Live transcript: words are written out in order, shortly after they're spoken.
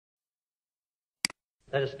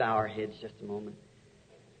Let us bow our heads just a moment.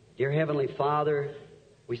 Dear Heavenly Father,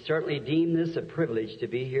 we certainly deem this a privilege to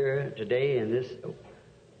be here today in this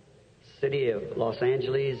city of Los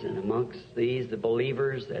Angeles, and amongst these, the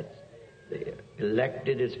believers that the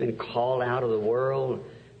elected has been called out of the world,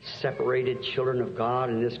 separated children of God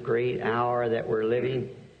in this great hour that we're living,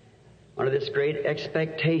 under this great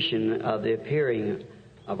expectation of the appearing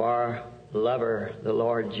of our lover, the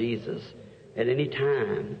Lord Jesus, at any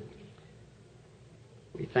time.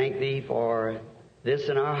 We thank Thee for this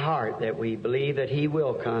in our heart, that we believe that He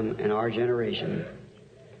will come in our generation.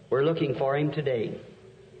 We're looking for Him today.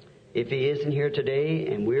 If He isn't here today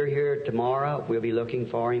and we're here tomorrow, we'll be looking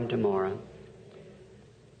for Him tomorrow.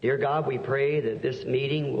 Dear God, we pray that this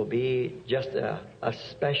meeting will be just a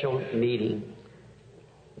special meeting.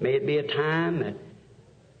 May it be a time that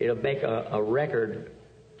it'll make a record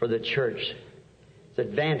for the church. It's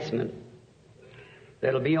advancement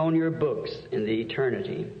that'll be on your books in the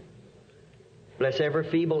eternity. Bless every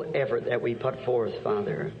feeble effort that we put forth,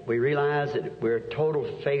 Father. We realize that we're a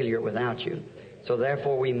total failure without You. So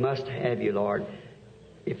therefore we must have You, Lord,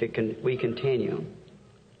 if we continue.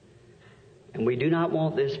 And we do not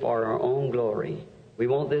want this for our own glory. We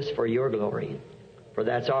want this for Your glory. For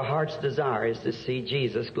that's our heart's desire, is to see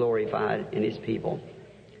Jesus glorified in His people.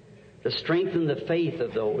 To strengthen the faith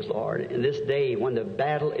of those, Lord, in this day when the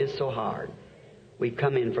battle is so hard. We've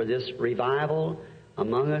come in for this revival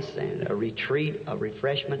among us and a retreat, a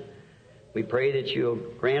refreshment. We pray that You'll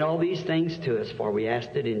grant all these things to us, for we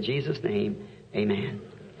asked it in Jesus' name. Amen.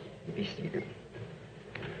 Be seated.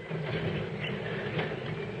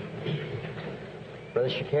 Brother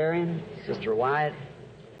Shakarian, Sister Wyatt,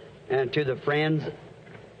 and to the friends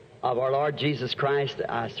of our Lord Jesus Christ,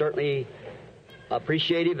 I certainly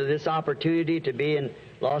appreciative of this opportunity to be in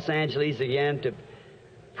Los Angeles again to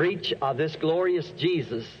preach of this glorious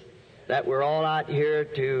Jesus that we're all out here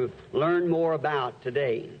to learn more about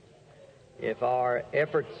today. If our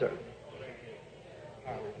efforts are...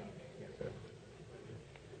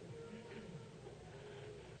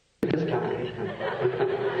 This kind.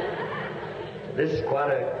 This is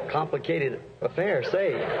quite a complicated affair,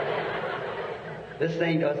 say. This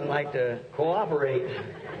thing doesn't like to cooperate.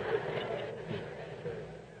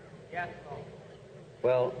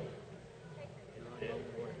 Well,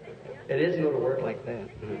 it isn't going to work like that.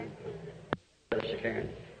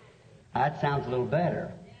 That sounds a little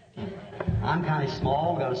better. I'm kind of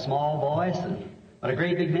small, got a small voice, but a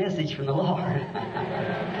great big message from the Lord.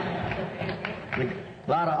 A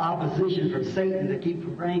lot of opposition from Satan to keep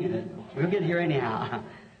from bringing it. We'll get here anyhow.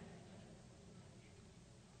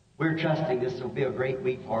 We're trusting this will be a great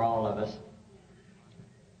week for all of us.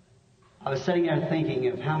 I was sitting there thinking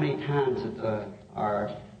of how many times that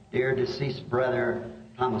our dear deceased brother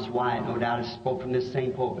Thomas Wyatt, no doubt, has spoke from this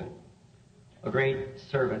same pulpit. A great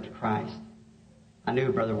servant to Christ. I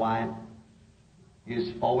knew Brother Wyatt. He was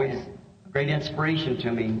always a great inspiration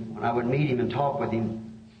to me when I would meet him and talk with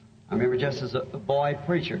him. I remember just as a boy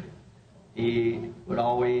preacher, he would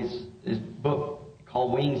always, his book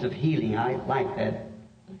called Wings of Healing, I like that,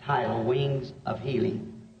 the title, Wings of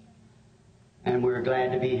Healing. And we're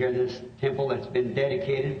glad to be here in this temple that's been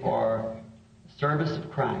dedicated for the service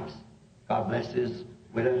of Christ. God bless his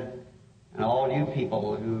widow and all you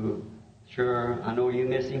people who, sure, I know you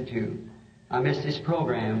miss him too. I missed his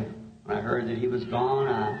program when I heard that he was gone.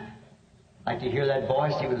 I like to hear that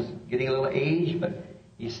voice. He was getting a little age, but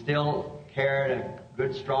he still carried a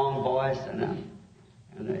good, strong voice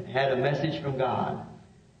and had a message from God.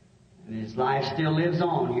 And his life still lives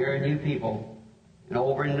on here in you people. And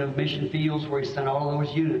over in the mission fields where he sent all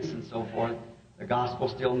those units and so forth, the gospel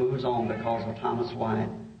still moves on because of Thomas Wyatt.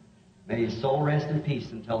 May his soul rest in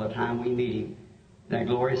peace until the time we meet him in that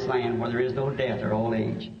glorious land where there is no death or old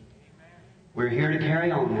age. We're here to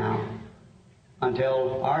carry on now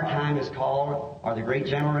until our time is called, or the great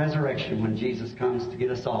general resurrection when Jesus comes to get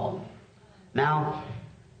us all. Now,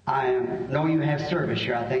 I know you have service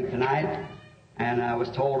here, I think, tonight. And I was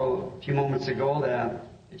told a few moments ago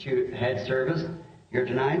that you had service here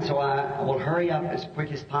tonight. So I will hurry up as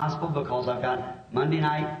quick as possible because I've got Monday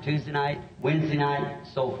night, Tuesday night, Wednesday night,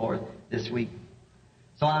 so forth this week.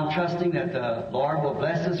 So I'm trusting that the Lord will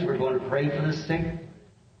bless us. We're going to pray for the sick.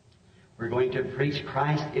 We're going to preach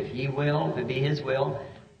Christ, if He will, if it be His will,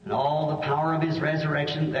 and all the power of His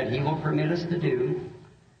resurrection that He will permit us to do.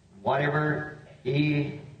 Whatever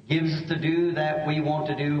He gives us to do, that we want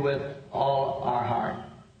to do with all our heart.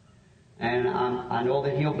 And I know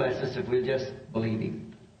that He'll bless us if we'll just believe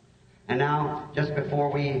Him. And now, just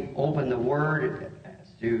before we open the Word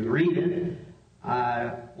to read it,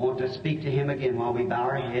 I want to speak to Him again while we bow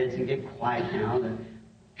our heads and get quiet now. The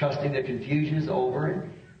trusting the confusion is over.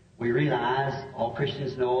 We realize, all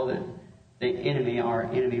Christians know, that the enemy, our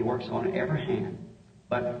enemy, works on every hand.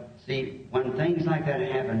 But see, when things like that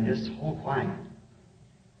happen, just hold quiet.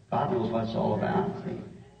 God knows what it's all about. See,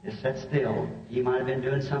 just sit still. He might have been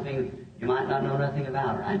doing something you might not know nothing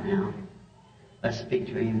about right now. Let's speak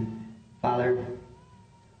to Him. Father,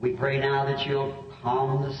 we pray now that You'll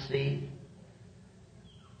calm the sea.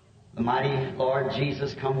 The mighty Lord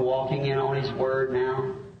Jesus come walking in on His Word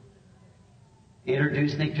now,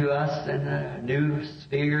 introducing it to us in the new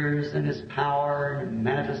spheres and His power and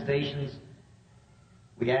manifestations.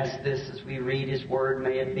 We ask this as we read His Word.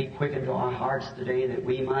 May it be quickened to our hearts today that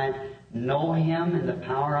we might know Him and the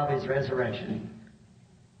power of His resurrection.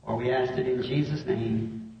 For we ask it in Jesus'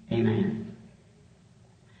 name. Amen.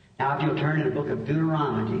 Now if you'll turn to the book of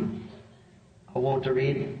Deuteronomy, I want to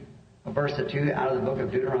read a verse or two out of the book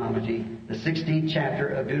of Deuteronomy, the 16th chapter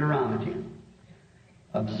of Deuteronomy.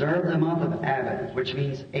 Observe the month of Abib, which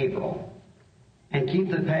means April, and keep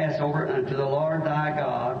the Passover unto the Lord thy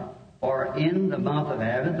God. For in the month of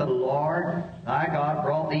Abib the Lord thy God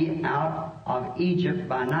brought thee out of Egypt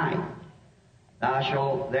by night. Thou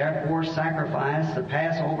shalt therefore sacrifice the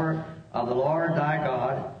Passover of the Lord thy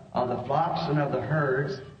God, of the flocks and of the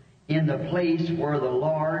herds, in the place where the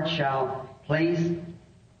Lord shall place,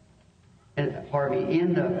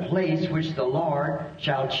 in the place which the Lord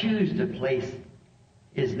shall choose to place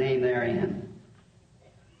His name therein.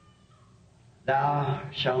 Thou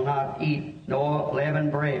shalt not eat no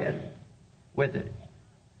leavened bread with it.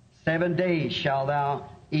 7 days shalt thou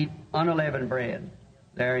eat unleavened bread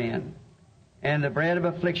therein, and the bread of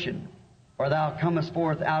affliction, for thou comest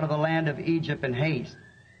forth out of the land of Egypt in haste.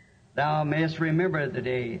 Thou mayest remember the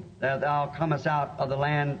day that thou comest out of the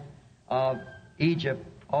land of Egypt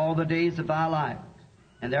all the days of thy life,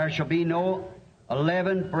 and there shall be no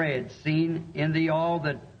leavened bread seen in thee all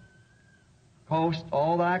thy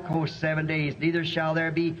coast 7 days, neither shall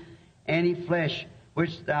there be any flesh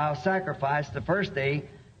which thou sacrificest the first day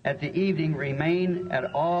at the evening remain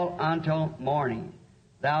at all until morning.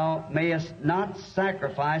 Thou mayest not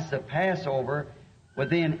sacrifice the Passover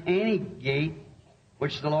within any gate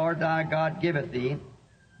which the Lord thy God giveth thee,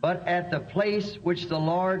 but at the place which the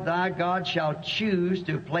Lord thy God shall choose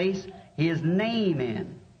to place His name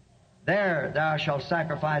in. There thou shalt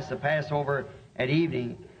sacrifice the Passover at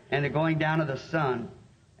evening, and the going down of the sun,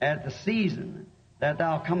 at the season that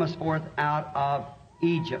thou comest forth out of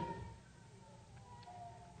Egypt.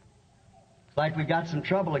 It's like we got some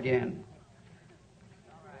trouble again.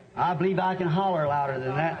 I believe I can holler louder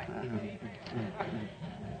than that.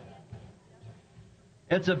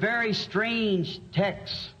 It's a very strange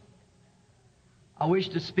text. I wish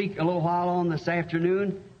to speak a little while on this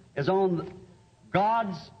afternoon, is on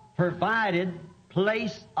God's provided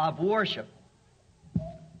place of worship.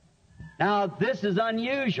 Now, this is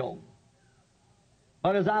unusual.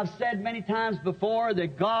 But as I've said many times before,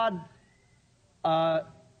 that God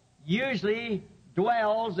usually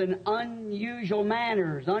dwells in unusual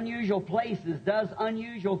manners, unusual places, does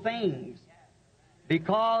unusual things,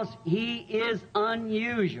 because He is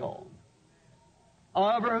unusual.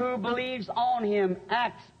 However, who believes on Him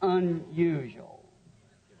acts unusual.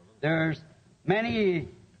 There's many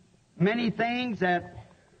things that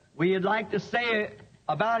we'd like to say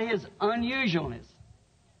about His unusualness.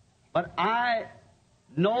 But I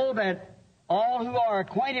know that all who are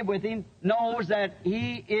acquainted with Him knows that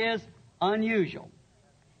He is unusual.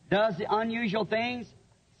 Does the unusual things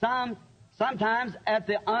sometimes at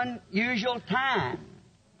the unusual time.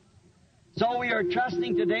 So we are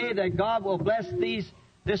trusting today that God will bless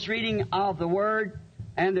this reading of the Word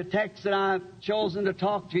and the text that I've chosen to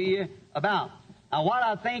talk to you about. Now, what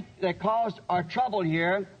I think that caused our trouble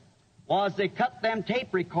here was they cut them tape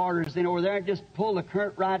recorders in over there and just pulled the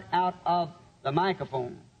current right out of the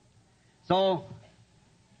microphone. So,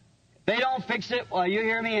 if they don't fix it, well, you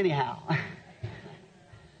hear me anyhow.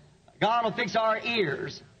 God will fix our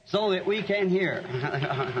ears so that we can hear.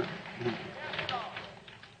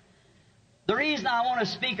 The reason I want to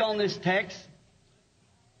speak on this text,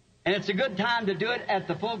 and it's a good time to do it at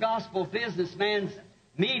the Full Gospel Businessman's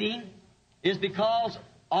meeting, is because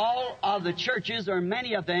all of the churches, or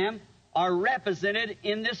many of them, are represented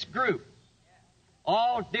in this group.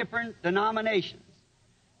 All different denominations.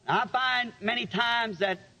 I find many times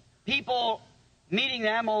that people meeting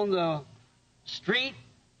them on the street,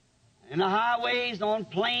 in the highways, on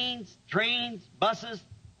planes, trains, buses,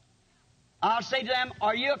 I'll say to them,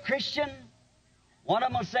 "Are you a Christian?" One of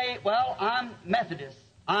them will say, "Well, I'm Methodist,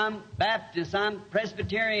 I'm Baptist, I'm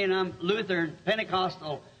Presbyterian, I'm Lutheran,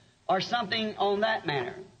 Pentecostal," or something on that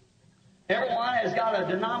manner. Everyone has got a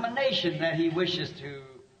denomination that he wishes to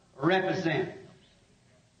represent.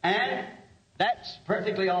 And that's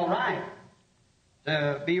perfectly all right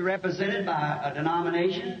to be represented by a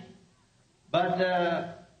denomination.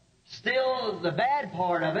 But still, the bad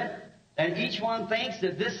part of it, that each one thinks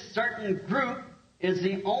that this certain group is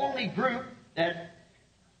the only group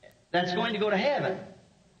that's going to go to heaven.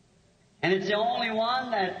 And it's the only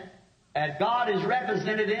one that God is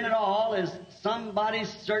represented in it all is somebody's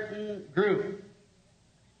certain group.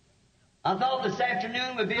 I thought this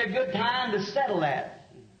afternoon would be a good time to settle that.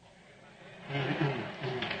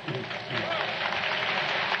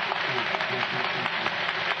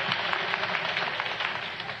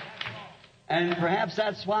 And perhaps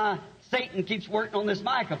that's why Satan keeps working on this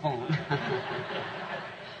microphone.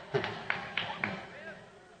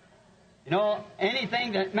 You know,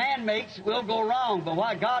 anything that man makes will go wrong, but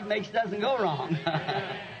what God makes doesn't go wrong.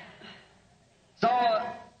 So,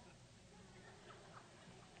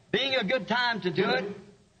 being a good time to do it,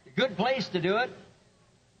 a good place to do it.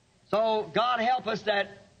 So, God help us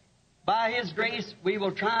that by His grace we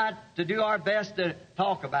will try to do our best to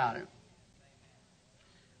talk about it.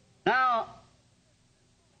 Now,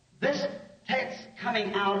 this text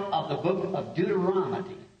coming out of the book of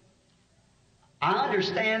Deuteronomy, I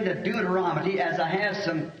understand that Deuteronomy, as I have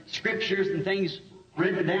some scriptures and things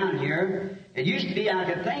written down here, it used to be I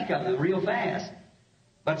could think of them real fast.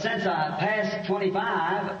 But since I passed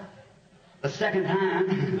 25, the second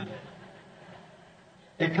time,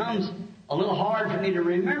 it comes a little hard for me to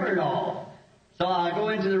remember it all. So I go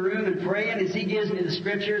into the room and pray, and as He gives me the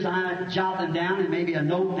scriptures, I jot them down and maybe a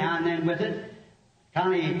note now and then with it.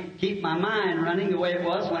 Kind of keep my mind running the way it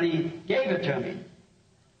was when He gave it to me.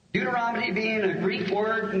 Deuteronomy being a Greek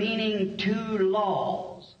word meaning two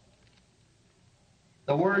laws.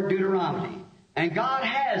 The word Deuteronomy. And God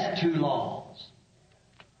has two laws.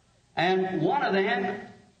 And one of them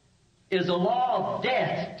is a law of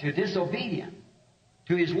death to disobedience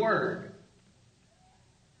to His word.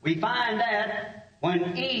 We find that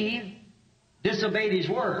when Eve disobeyed His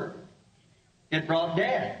word, it brought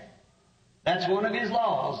death. That's one of His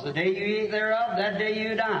laws. The day you eat thereof, that day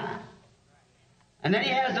you die. And then He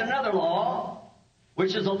has another law,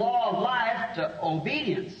 which is a law of life to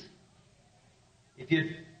obedience. If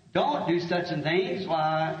you don't do such things,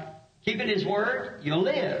 why, keeping His word, you'll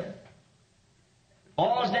live. It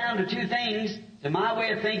boils down to two things, to my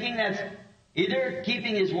way of thinking, that's either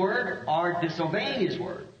keeping His word or disobeying His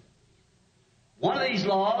word. One of these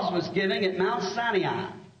laws was given at Mount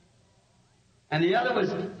Sinai. And the other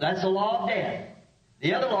was, that's the law of death.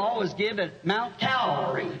 The other law was given at Mount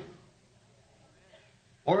Calvary,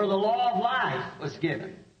 where the law of life was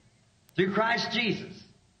given through Christ Jesus.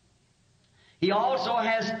 He also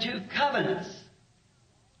has two covenants.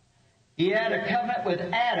 He had a covenant with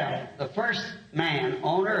Adam, the first man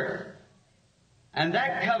on earth. And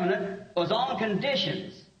that covenant was on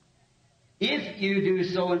conditions. If you do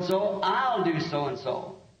so and so, I'll do so and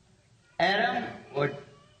so. Adam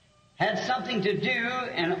had something to do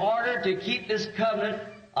in order to keep this covenant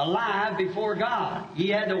alive before God. He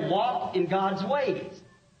had to walk in God's ways,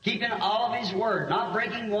 keeping all of His word, not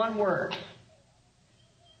breaking one word.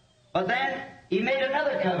 But then He made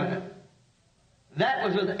another covenant. That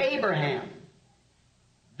was with Abraham.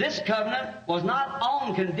 This covenant was not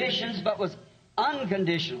on conditions, but was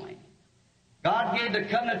unconditionally. God gave the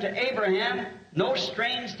covenant to Abraham, no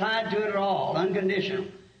strings tied to it at all, unconditional.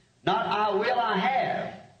 Not I will, I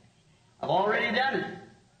have. I've already done it.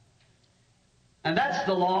 And that's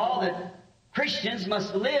the law that Christians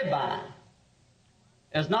must live by.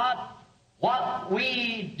 It's not what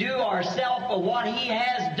we do ourselves, but what He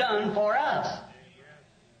has done for us.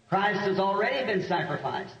 Christ has already been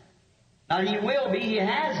sacrificed. Now He will be, He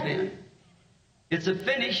has been. It's a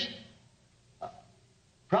finished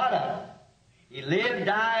product. He lived,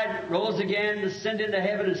 died, rose again, ascended into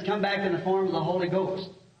heaven, and has come back in the form of the Holy Ghost.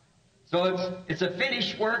 So it's a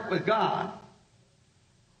finished work with God.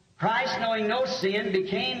 Christ, knowing no sin,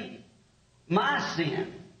 became my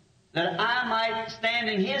sin, that I might stand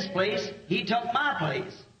in His place. He took my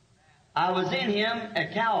place. I was in Him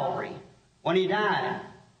at Calvary when He died.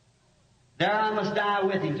 There I must die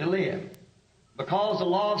with Him to live. Because the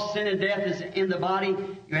law of sin and death is in the body,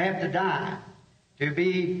 you have to die to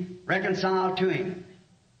be reconciled to Him.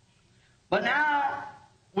 But now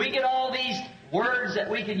we get all these words that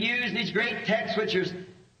we could use, these great texts, which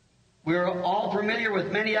we're all familiar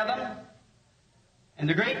with many of them, and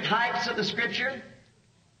the great types of the Scripture.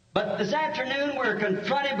 But this afternoon we're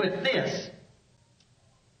confronted with this,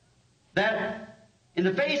 that in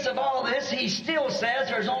the face of all this, He still says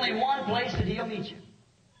there's only one place that He'll meet you.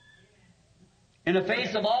 In the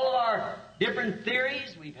face of all of our different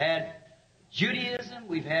theories, we've had Judaism,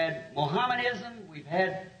 we've had Mohammedanism,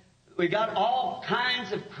 we've got all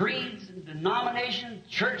kinds of creeds and denominations,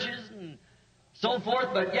 churches and so forth,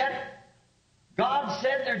 but yet God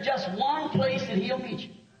said there's just one place that He'll meet you.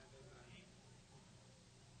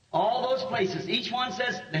 All those places, each one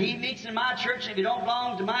says that He meets in my church, and if you don't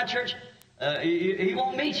belong to my church, He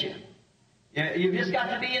won't meet you. You've just got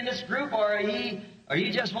to be in this group, or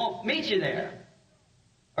He just won't meet you there.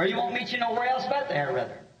 Or He won't meet you nowhere else but there,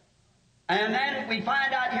 rather. And then we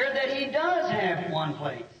find out here that He does have one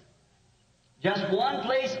place. Just one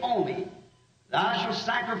place only. Thou shalt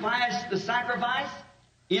sacrifice the sacrifice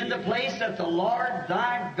in the place that the Lord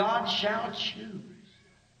thy God shall choose.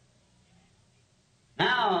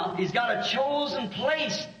 Now, He's got a chosen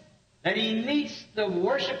place that He meets the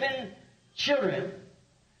worshiping children.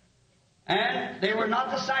 And they were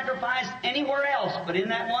not to sacrifice anywhere else but in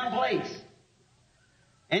that one place.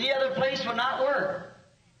 Any other place would not work.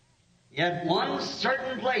 He had one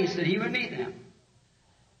certain place that He would meet them.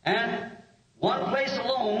 And one place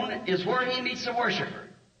alone is where He meets the worshiper.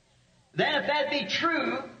 Then if that be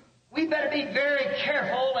true, we better be very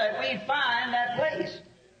careful that we find that place.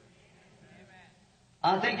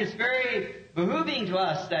 I think it's very behooving to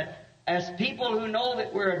us that as people who know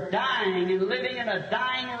that we're dying and living in a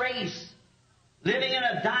dying race, living in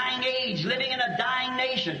a dying age, living in a dying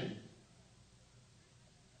nation,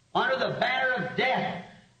 under the banner of death,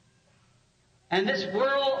 and this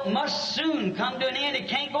world must soon come to an end. It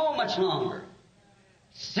can't go much longer.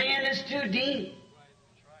 Sin is too deep.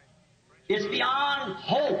 It's beyond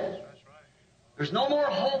hope. There's no more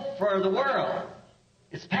hope for the world.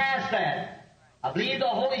 It's past that. I believe the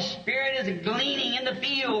Holy Spirit is gleaning in the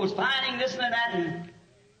fields, finding this and that, and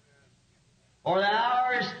for the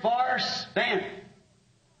hour is far spent.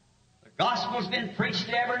 The gospel's been preached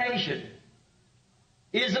to every nation.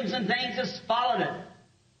 Isms and things has followed it.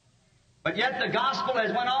 But yet the gospel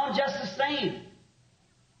has went on just the same.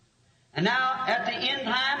 And now, at the end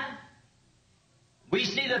time, we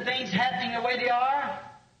see the things happening the way they are.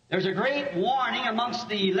 There's a great warning amongst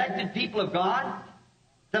the elected people of God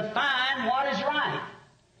to find what is right.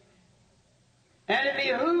 And it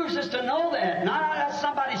behooves us to know that. Not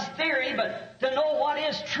somebody's theory, but to know what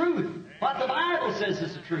is truth. What the Bible says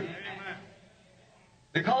is the truth.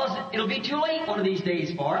 Because it'll be too late one of these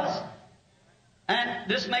days for us. And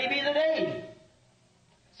this may be the day.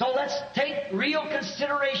 So let's take real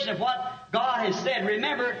consideration of what God has said.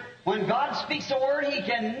 Remember, when God speaks a word, He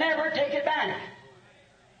can never take it back.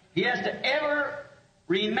 He has to ever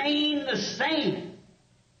remain the same.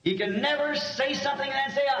 He can never say something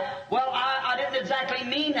and then say, well, I didn't exactly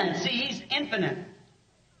mean that. See, He's infinite.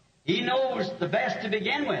 He knows the best to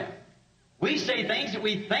begin with. We say things that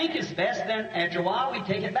we think is best, then after a while we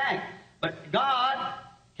take it back. But God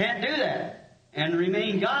can't do that and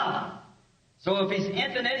remain God. So if He's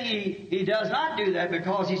infinite, He does not do that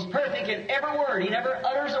because He's perfect in every word. He never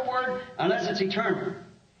utters a word unless it's eternal.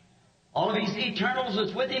 All of His eternals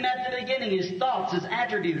was with Him at the beginning, His thoughts, His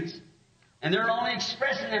attributes. And they're only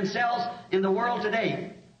expressing themselves in the world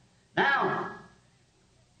today. Now,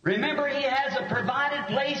 remember, He has a provided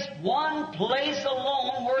place, one place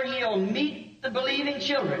alone where He'll meet the believing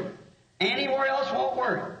children. Anywhere else won't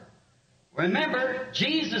work. Remember,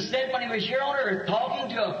 Jesus said when He was here on earth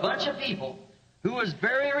talking to a bunch of people who was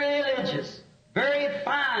very religious, very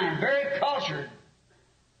fine, very cultured,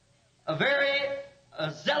 a very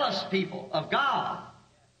zealous people of God.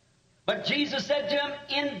 But Jesus said to him,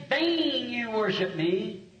 in vain you worship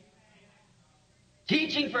me,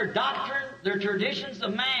 teaching for doctrine the traditions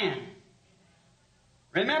of man.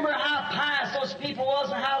 Remember how pious those people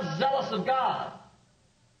was and how zealous of God.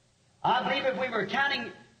 I believe if we were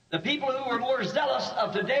counting the people who were more zealous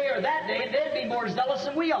of today or that day, they'd be more zealous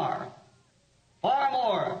than we are. Far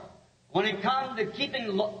more. When it comes to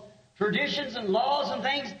keeping traditions and laws and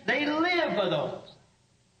things, they live for those.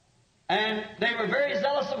 And they were very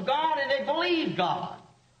zealous of God, and they believed God.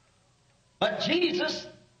 But Jesus,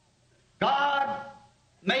 God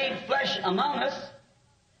made flesh among us,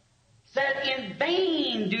 said, in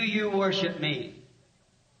vain do you worship me.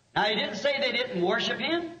 Now, He didn't say they didn't worship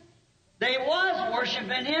Him. They was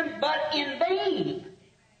worshiping Him, but in vain.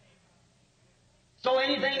 So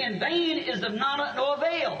anything in vain is of no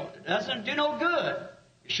avail. It doesn't do no good.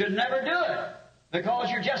 You should never do it,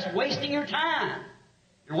 because you're just wasting your time.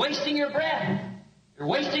 You're wasting your breath. You're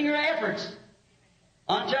wasting your efforts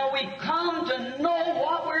until we come to know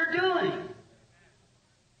what we're doing.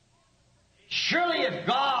 Surely if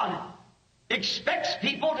God expects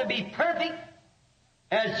people to be perfect,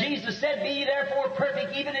 as Jesus said, be ye therefore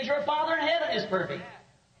perfect, even as your Father in heaven is perfect,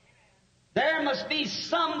 there must be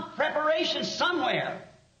some preparation somewhere.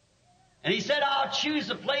 And He said, I'll choose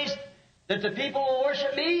a place that the people will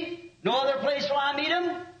worship me. No other place will I meet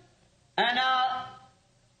them. And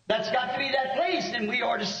that's got to be that place, and we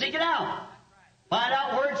ought to seek it out. Find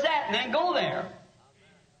out where it's at, and then go there.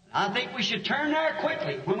 I think we should turn there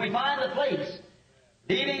quickly when we find the place,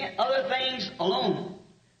 leaving other things alone.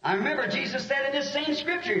 I remember Jesus said in this same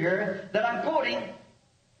scripture here that I'm quoting,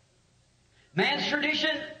 man's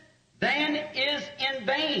tradition then is in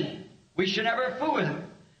vain. We should never fool with him.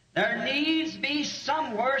 There needs be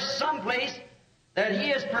somewhere, someplace, that He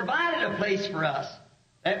has provided a place for us,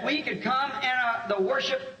 that we could come and the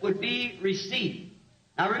worship would be received.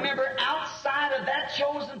 Now remember, outside of that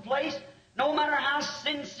chosen place, no matter how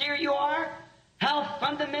sincere you are, how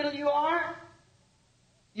fundamental you are,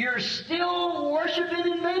 you're still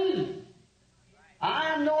worshiping in vain.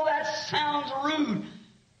 I know that sounds rude,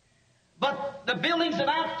 but the building's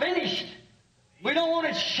about finished. We don't want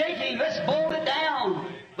it shaking. Let's bolt it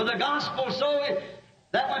down with the gospel so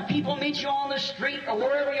that when people meet you on the street or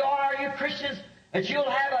wherever you are, you Christians, that you'll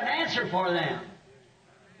have an answer for them.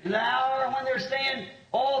 In the hour when they're saying,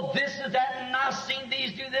 oh, this is that, and I've seen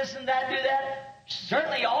these do this and that, do that.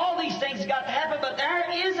 Certainly all these things have got to happen, but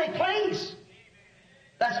there is a place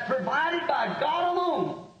that's provided by God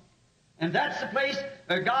alone. And that's the place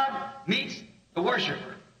where God meets the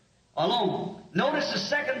worshiper alone. Notice the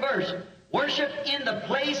second verse. Worship in the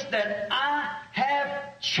place that I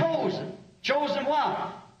have chosen. Chosen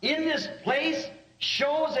what? In this place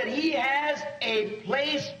shows that He has a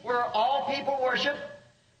place where all people worship.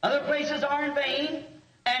 Other places are in vain.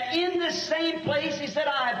 And in this same place, He said,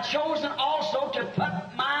 I have chosen also to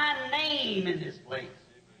put my name in this place.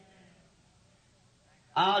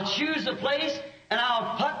 I'll choose a place and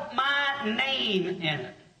I'll put my name in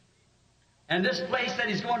it. And this place that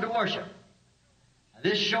He's going to worship.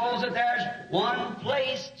 This shows that there's one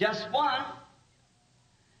place, just one.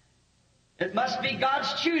 It must be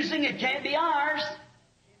God's choosing. It can't be ours.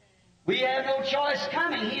 We have no choice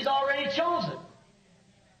coming. He's already chosen.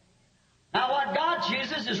 Now, what God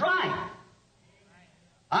chooses is right.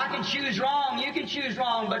 I can choose wrong, you can choose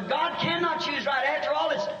wrong, but God cannot choose right. After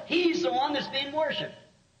all, He's the one that's being worshipped.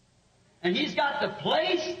 And He's got the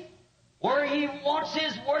place where He wants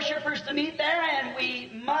His worshipers to meet there, and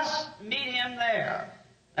we must meet Him there.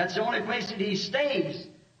 That's the only place that He stays,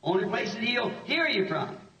 only place that He'll hear you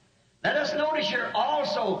from. Let us notice here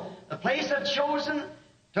also, the place I've chosen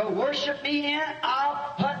to worship me in,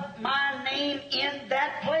 I'll put my name in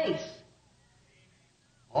that place.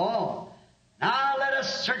 Oh, now let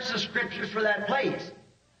us search the Scriptures for that place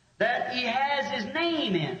that He has His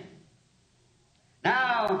name in.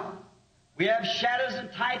 Now, we have shadows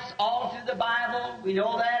and types all through the Bible. We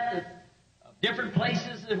know that different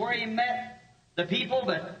places where He met the people,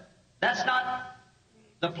 but that's not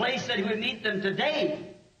the place that He would meet them today,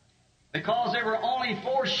 because they were only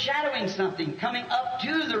foreshadowing something, coming up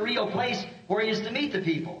to the real place where He is to meet the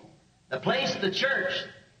people. The place, the church,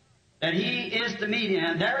 that He is to meet in.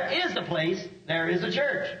 And there is a place, there is a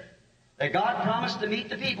church, that God promised to meet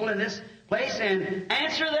the people in this place and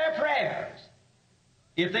answer their prayers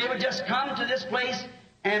if they would just come to this place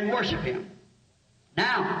and worship Him.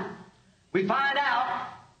 Now, we find out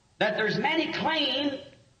that there's many claim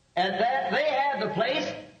that they have the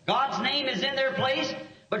place, God's name is in their place,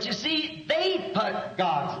 but you see, they put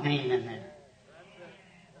God's name in there.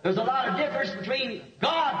 There's a lot of difference between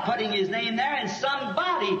God putting His name there and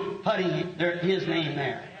somebody putting His name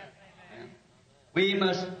there. We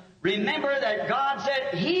must remember that God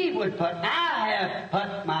said He would put, I have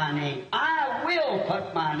put my name, I will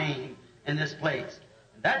put my name in this place.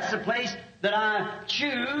 That's the place that I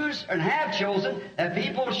choose and have chosen that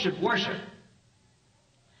people should worship.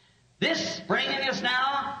 This bringing us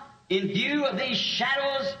now in view of these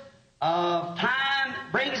shadows of time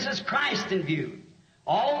brings us Christ in view.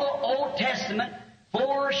 All the Old Testament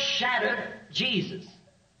foreshadowed Jesus.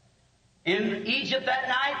 In Egypt that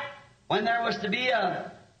night, when there was to be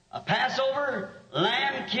a Passover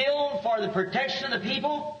lamb killed for the protection of the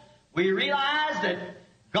people, we realized that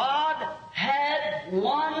God had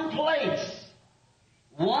one place,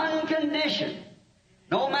 one condition.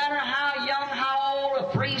 No matter how young, how old,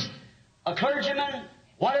 a priest, a clergyman,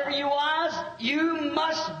 whatever you was, you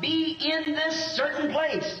must be in this certain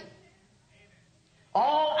place.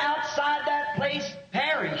 All outside that place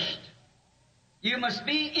perished. You must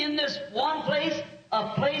be in this one place,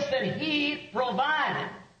 a place that He provided.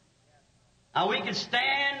 Now we could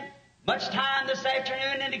stand much time this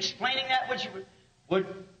afternoon in explaining that, which would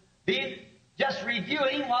be just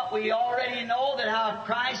reviewing what we already know, that how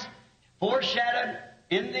Christ foreshadowed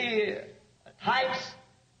in the types,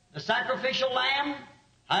 the sacrificial lamb,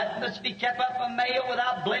 must be kept up a male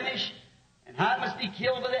without blemish, and how it must be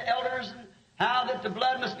killed by the elders, and how that the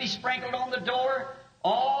blood must be sprinkled on the door,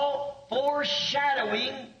 all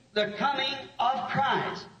foreshadowing the coming of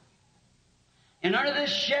Christ. And under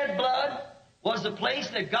this shed blood was the place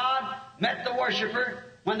that God met the worshiper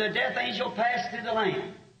when the death angel passed through the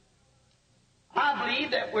land. I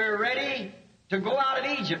believe that we're ready to go out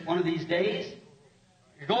of Egypt one of these days,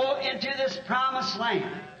 go into this promised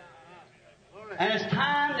land. And it's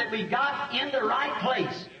time that we got in the right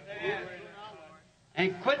place.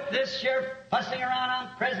 And quit this here fussing around,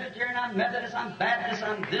 I'm Presbyterian, I'm Methodist, I'm Baptist,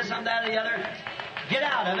 I'm this, I'm that, or the other. Get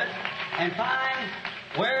out of it and find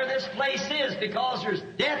where this place is, because there's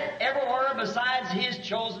death everywhere besides His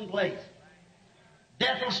chosen place.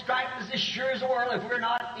 Death will strike us as sure as the world if we're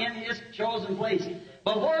not in His chosen place.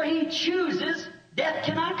 But where He chooses, death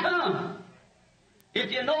cannot come.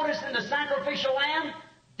 If you notice in the sacrificial lamb,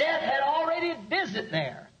 death had already visited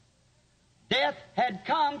there. Death had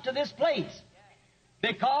come to this place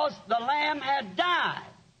because the lamb had died.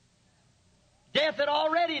 Death had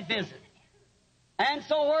already visited. And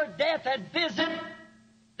so where death had visited,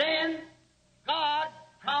 then God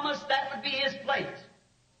promised that would be His place.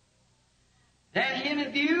 Then Him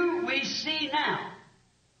in view, we see now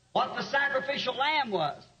what the sacrificial lamb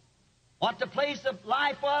was, what the place of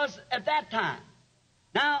life was at that time.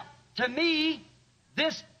 Now, to me,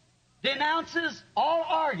 this denounces all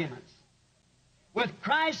arguments. With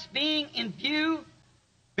Christ being in view,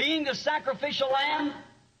 being the sacrificial lamb,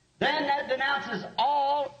 then that denounces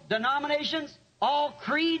all denominations, all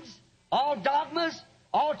creeds, all dogmas,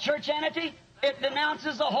 all churchianity. It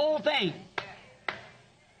denounces the whole thing.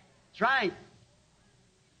 That's right.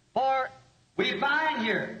 For we find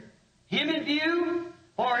here, Him in view,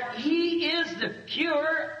 for He is the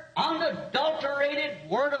pure, unadulterated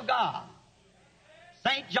Word of God.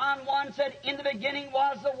 St. John 1 said, in the beginning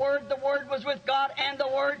was the Word was with God, and the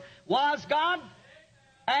Word was God,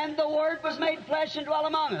 and the Word was made flesh and dwelt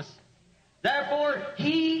among us. Therefore,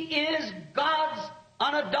 He is God's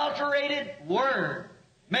unadulterated Word,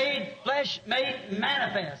 made flesh, made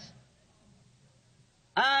manifest.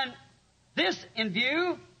 And this in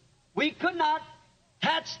view, we could not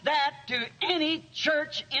attach that to any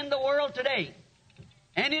church in the world today,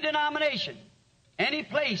 any denomination, any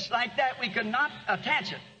place like that. We could not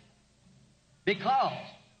attach it because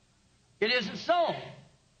it isn't so.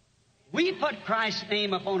 We put Christ's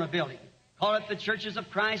name upon a building, call it the churches of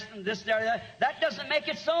Christ and this, there, that. That doesn't make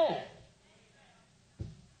it so.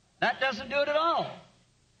 That doesn't do it at all.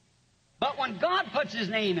 But when God puts His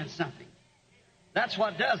name in something, that's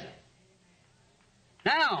what does it.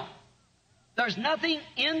 Now, there's nothing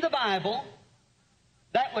in the Bible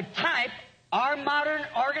that would type our modern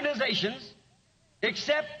organizations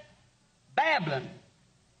except Babylon.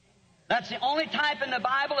 That's the only type in the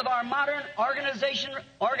Bible of our modern organization,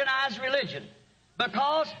 organized religion,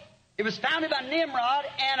 because it was founded by Nimrod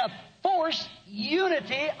and a forced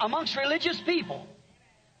unity amongst religious people.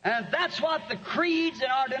 And that's what the creeds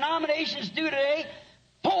in our denominations do today,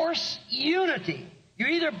 force unity. You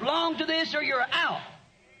either belong to this or you're out.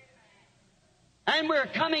 And we're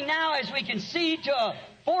coming now, as we can see, to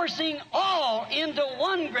forcing all into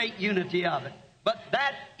one great unity of it. But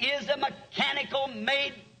that is a mechanical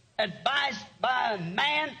made advice by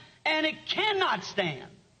man, and it cannot stand.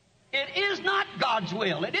 It is not God's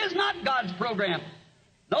will. It is not God's program.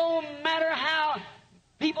 No matter how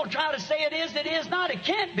people try to say it is not. It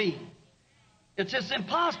can't be. It's just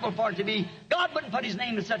impossible for it to be. God wouldn't put His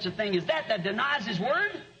name in such a thing as that denies His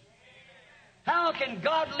Word. How can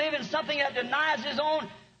God live in something that denies His own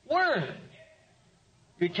Word?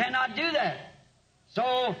 You cannot do that.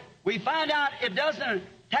 So we find out it doesn't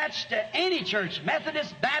attach to any church,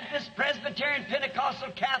 Methodist, Baptist, Presbyterian,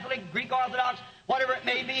 Pentecostal, Catholic, Greek Orthodox, whatever it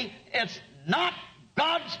may be. It's not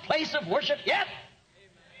God's place of worship yet.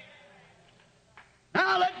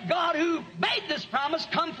 Now let God, who made this promise,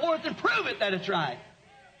 come forth and prove it that it's right.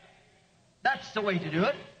 That's the way to do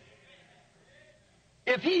it.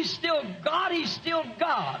 If He's still God, He's still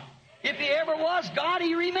God. If He ever was God,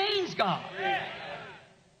 He remains God.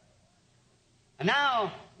 And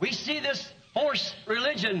now we see this forced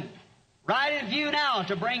religion right in view now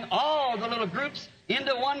to bring all the little groups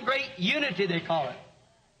into one great unity, they call it.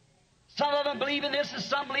 Some of them believe in this and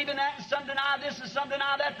some believe in that, and some deny this and some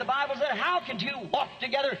deny that. The Bible said, how can two walk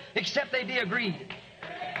together except they be agreed?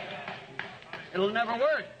 It'll never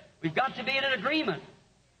work. We've got to be in an agreement.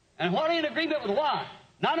 And what in agreement with what?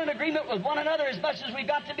 Not in agreement with one another as much as we've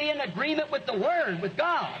got to be in agreement with the Word, with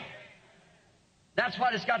God. That's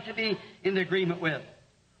what it's got to be in agreement with.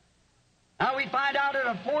 Now we find out that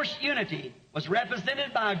a forced unity was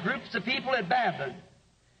represented by groups of people at Babylon.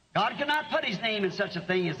 God cannot put His name in such a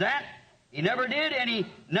thing as that. He never did, and He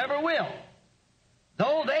never will.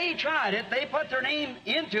 Though they tried it, they put their name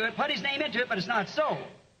into it, put His name into it, but it's not so.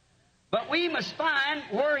 But we must find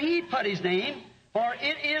where He put His name, for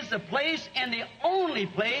it is the place and the only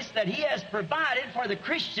place that He has provided for the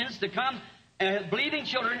Christians to come, believing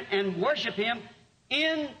children, and worship Him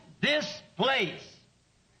in this place.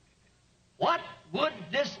 What would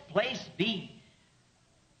this place be?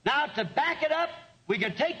 Now, to back it up, we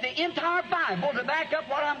could take the entire Bible to back up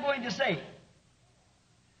what I'm going to say.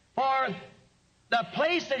 For the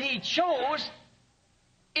place that He chose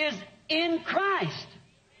is in Christ,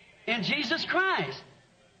 in Jesus Christ.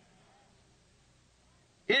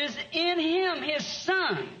 It is in Him, His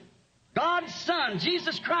Son, God's Son,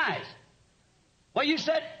 Jesus Christ. Well, you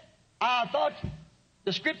said, I thought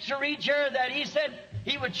the Scripture reads here that He said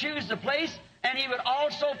He would choose the place and He would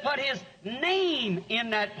also put His name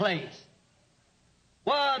in that place.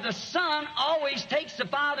 Well, the Son always takes the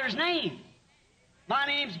Father's name. My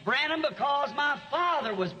name's Branham because my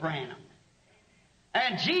father was Branham.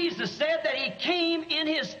 And Jesus said that He came in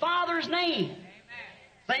His Father's name.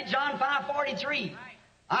 St. John 5:43.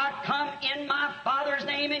 I come in my Father's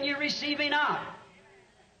name and you receive me not.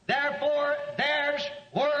 Therefore, there's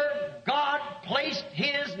where God placed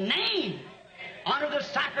His name under the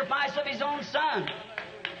sacrifice of His own Son.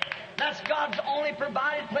 That's God's only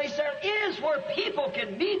provided place there is where people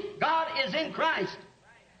can meet. God is in Christ.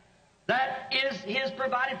 That is His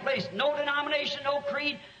provided place. No denomination, no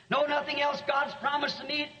creed, no nothing else. God's promised to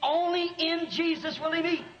meet. Only in Jesus will He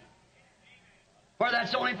meet. For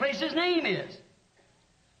that's the only place His name is.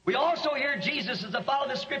 We also hear Jesus, as I follow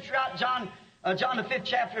the Scripture out, John the 5th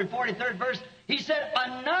chapter and 43rd verse, He said,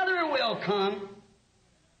 another will come,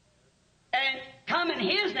 and come in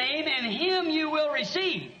His name, and Him you will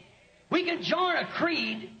receive. We can join a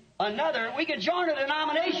creed, we can join a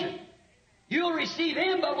denomination. You'll receive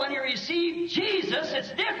Him, but when you receive Jesus, it's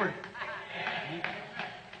different.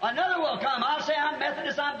 Another will come. I'll say I'm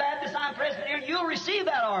Methodist, I'm Baptist, I'm Presbyterian. You'll receive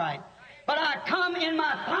that all right. But I come in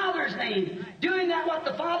my Father's name, doing that what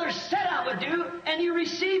the Father said I would do, and you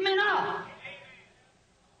receive me not.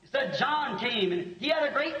 He said John came, and he had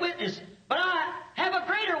a great witness. But I have a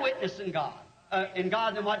greater witness in God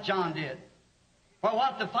than what John did. For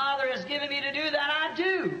what the Father has given me to do, that I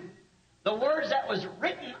do. The words that was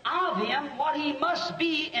written of Him, what He must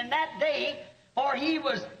be in that day, for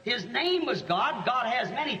His name was God. God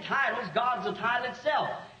has many titles. God's the title itself.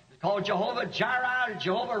 He's called Jehovah Jireh,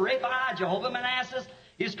 Jehovah Rapha, Jehovah Manasseh.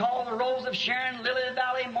 He's called the Rose of Sharon, Lily of the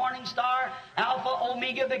Valley, Morning Star, Alpha,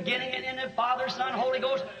 Omega, beginning and ending, Father, Son, Holy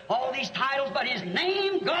Ghost, all these titles. But His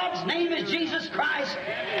name, God's name, is Jesus Christ,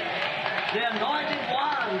 the Anointed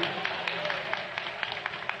One.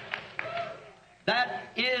 That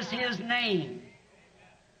is His name.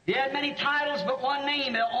 He had many titles, but one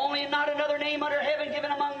name. Only not another name under heaven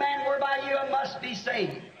given among men whereby you must be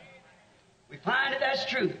saved. We find that that's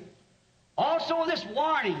true. Also this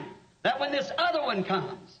warning that when this other one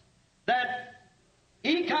comes, that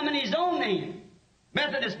He come in His own name,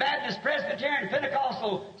 Methodist, Baptist, Presbyterian,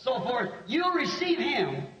 Pentecostal, so forth, you'll receive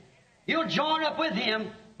Him. You'll join up with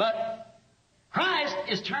Him, but Christ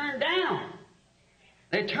is turned down.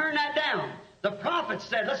 They turn that down. The prophet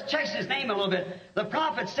said, let's check His name a little bit. The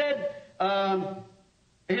prophet said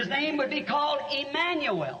His name would be called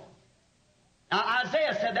Emmanuel. Now,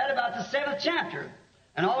 Isaiah said that about the 7th chapter.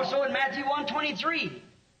 And also in Matthew 1:23,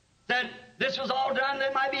 said this was all done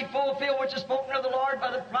that might be fulfilled, which is spoken of the Lord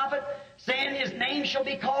by the prophet, saying His name shall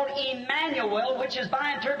be called Emmanuel, which is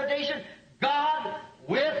by interpretation, God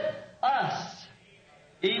with us.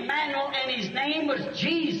 Emmanuel, and His name was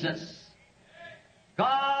Jesus.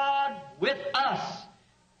 God with us,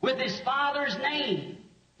 with His Father's name.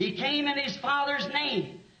 He came in His Father's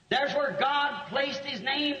name. There's where God placed His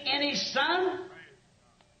name in His Son.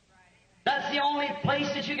 That's the only place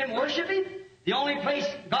that you can worship Him. The only place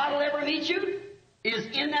God will ever meet you is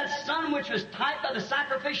in that Son, which was typed by the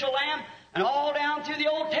sacrificial lamb, and all down through the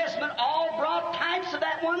Old Testament, all brought types of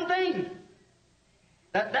that one thing.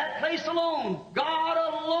 That place alone, God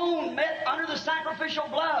alone met under the sacrificial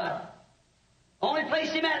blood. Only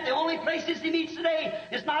place He met, the only places He meets today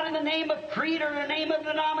is not in the name of creed or the name of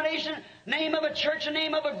denomination, name of a church, a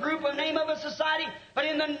name of a group, a name of a society, but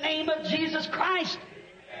in the name of Jesus Christ.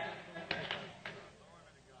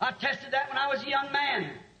 I tested that when I was a young man.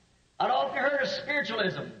 I'd often heard of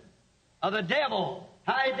spiritualism, of the devil,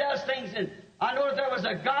 how he does things, and I know if there was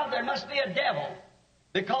a God, there must be a devil,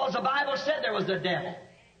 because the Bible said there was a devil.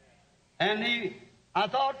 And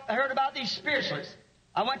I heard about these spiritualists.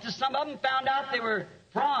 I went to some of them, found out they were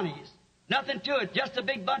phonies. Nothing to it, just a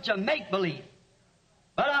big bunch of make-believe.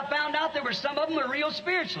 But I found out there were some of them were real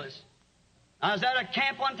spiritualists. I was at a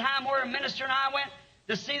camp one time where a minister and I went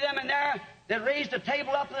to see them, and there they raised a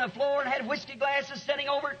table up on the floor and had whiskey glasses sitting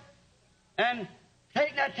over it, and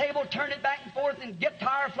taking that table, turned it back and forth, and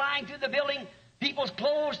guitar flying through the building, people's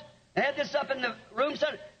clothes. They had this up in the room.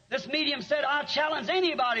 Said, this medium said, I'll challenge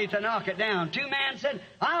anybody to knock it down. Two men said,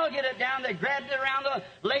 I'll get it down. They grabbed it around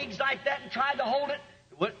the legs like that and tried to hold it.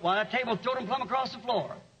 While that table threw them plumb across the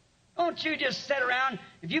floor. Don't you just sit around.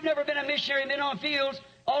 If you've never been a missionary and been on fields,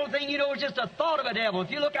 all the thing you know is just a thought of a devil.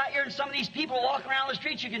 If you look out here and some of these people walking around the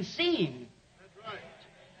streets, you can see him. That's right.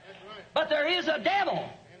 That's right. But there is a devil.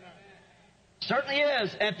 Certainly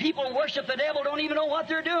is. And people who worship the devil don't even know what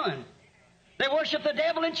they're doing. They worship the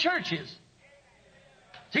devil in churches.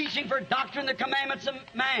 Teaching for doctrine, the commandments of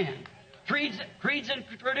man. Creeds and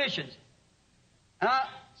traditions. And I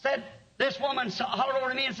said, this woman hollered over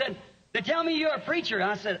to me and said, they tell me you're a preacher.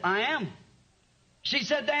 I said, I am. She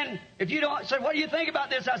said, then, if you don't, said, what do you think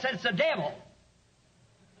about this? I said, it's the devil.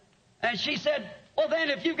 And she said, well,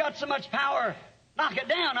 then, if you've got so much power, knock it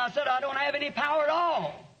down. I said, I don't have any power at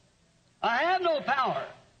all. I have no power.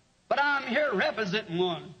 But I'm here representing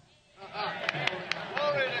one.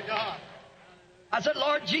 Glory to God. I said,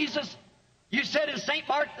 Lord Jesus, you said in St.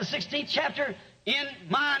 Mark, the 16th chapter, in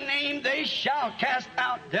my name they shall cast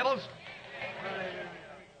out devils.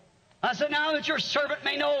 I said, now that your servant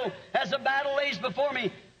may know as the battle lays before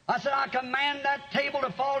me, I said, I command that table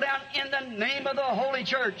to fall down in the name of the Holy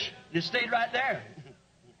Church. And it stayed right there.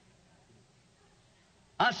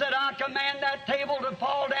 I said, I command that table to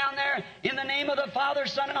fall down there in the name of the Father,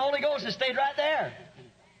 Son, and Holy Ghost. It stayed right there.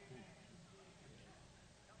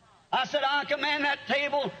 I said, I command that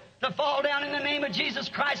table to fall down in the name of Jesus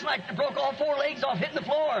Christ, like it broke all four legs off hitting the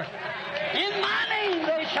floor. In my name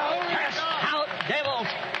they shall cast out devils.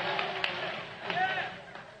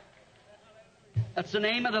 That's the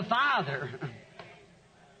name of the Father.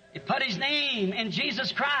 He put His name in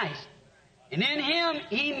Jesus Christ. And in Him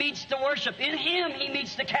He meets to worship. In Him He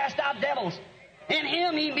meets to cast out devils. In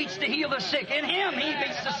Him He meets to heal the sick. In Him He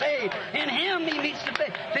meets to save. In Him He meets to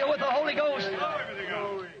fill with the Holy Ghost.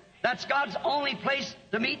 That's God's only place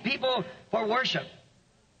to meet people for worship.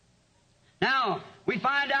 Now, we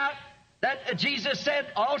find out that Jesus said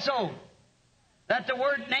also that the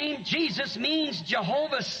word name Jesus means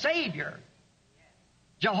Jehovah's Savior.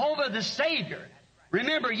 Jehovah the Savior.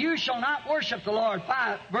 Remember, you shall not worship the Lord,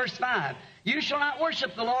 verse 5. You shall not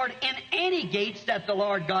worship the Lord in any gates that the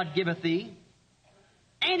Lord God giveth thee.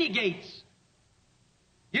 Any gates.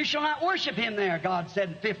 You shall not worship Him there, God said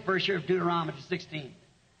in 5th verse here of Deuteronomy 16.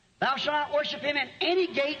 Thou shalt not worship Him in any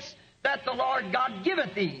gates that the Lord God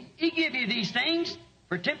giveth thee. He give you these things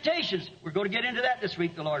for temptations. We're going to get into that this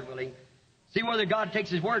week, the Lord willing. See whether God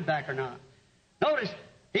takes His word back or not. Notice,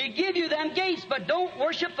 He give you them gates, but don't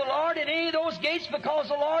worship the Lord in any of those gates, because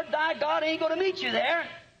the Lord thy God ain't going to meet you there.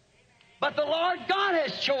 But the Lord God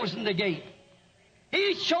has chosen the gate.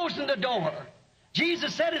 He's chosen the door.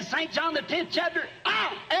 Jesus said in St. John the 10th chapter,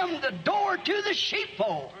 I am the door to the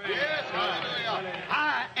sheepfold. Yes, hallelujah.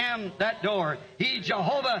 I am that door. He's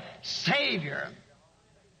Jehovah Savior.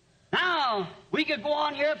 Now, we could go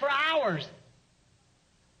on here for hours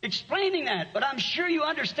explaining that, but I'm sure you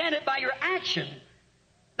understand it by your action,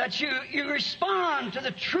 that you respond to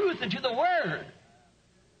the truth and to the Word.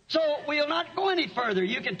 So we'll not go any further.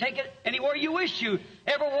 You can take it anywhere you wish to.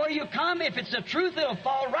 Everywhere you come, if it's the truth, it'll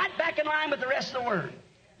fall right back in line with the rest of the Word.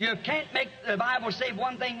 You can't make the Bible say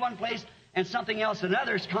one thing one place and something else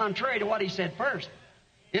another. It's contrary to what He said first.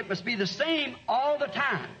 It must be the same all the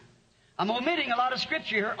time. I'm omitting a lot of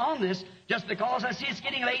Scripture here on this just because I see it's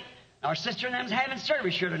getting late. Our sister and them's having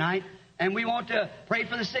service here tonight, and we want to pray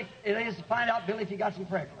for the sick. It is to find out, Billy, if you got some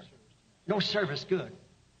prayer cards. No service, good.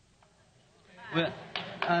 Well,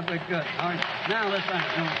 but good. All right. Now let's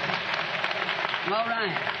all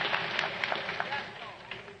right.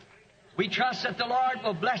 We trust that the Lord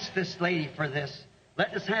will bless this lady for this.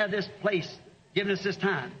 Let us have this place given us this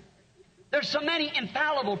time. There's so many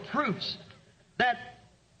infallible proofs that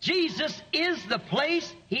Jesus is the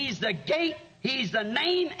place, He's the gate, He's the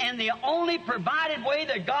name, and the only provided way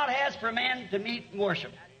that God has for man to meet and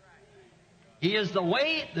worship. He is the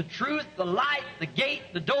way, the truth, the light, the gate,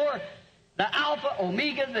 the door, the Alpha,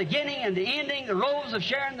 Omega, the beginning and the ending, the rose of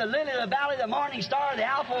Sharon, the lily of the valley, the morning star, the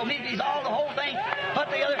Alpha, Omega. He's all the whole thing put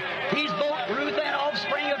together. He's both Ruth and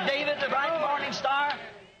offspring of David, the bright morning star.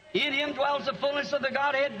 In Him dwells the fullness of the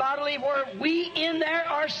Godhead bodily, where we in there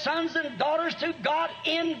are sons and daughters to God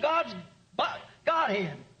in God's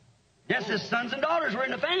Godhead. Just as sons and daughters were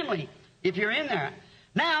in the family, if you're in there.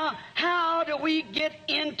 Now, how do we get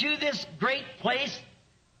into this great place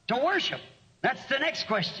to worship? That's the next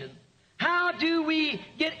question. How do we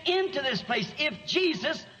get into this place? If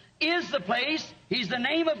Jesus is the place, He's the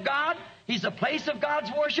name of God, He's the place of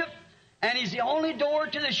God's worship, and He's the only door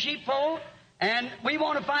to the sheepfold, and we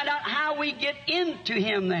want to find out how we get into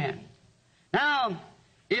Him then. Now,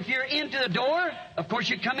 if you're into the door, of course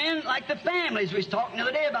you come in like the families. We was talking the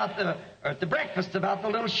other day about at the breakfast about the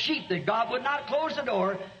little sheep, that God would not close the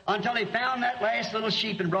door until He found that last little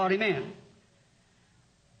sheep and brought him in.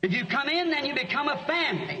 If you come in, then you become a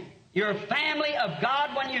family. You're a family of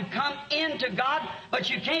God when you come into God, but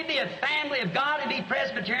you can't be a family of God and be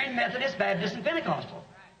Presbyterian, Methodist, Baptist, and Pentecostal.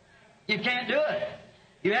 You can't do it.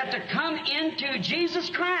 You have to come into Jesus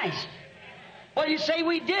Christ. Well, you say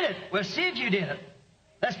we did it. Well, see if you did it.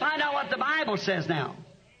 Let's find out what the Bible says now.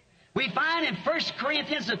 We find in 1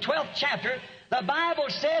 Corinthians, the 12th chapter, the Bible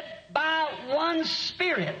said, by one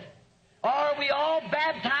Spirit are we all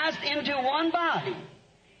baptized into one body.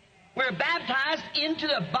 We're baptized into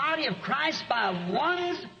the body of Christ by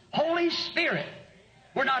one Holy Spirit.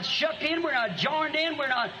 We're not shook in, we're not joined in, we're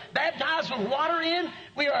not baptized with water in.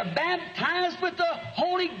 We are baptized with the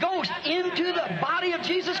Holy Ghost into the body of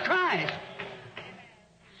Jesus Christ.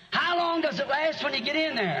 How long does it last when you get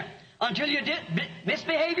in there? Until you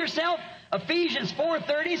misbehave yourself? Ephesians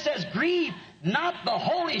 4:30 says, grieve not the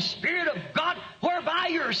Holy Spirit of God, whereby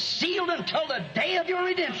you're sealed until the day of your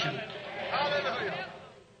redemption. Hallelujah.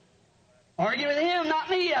 Argue with him, not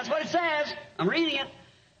me. That's what it says. I'm reading it.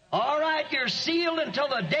 All right, you're sealed until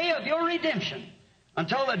the day of your redemption,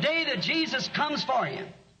 until the day that Jesus comes for you.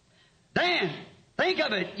 Then, think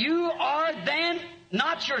of it. You are then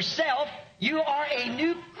not yourself. You are a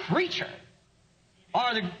new creature.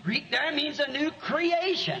 Or the Greek there means a new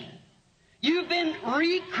creation. You've been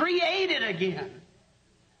recreated again.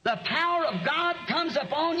 The power of God comes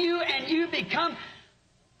upon you and you become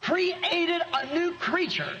created a new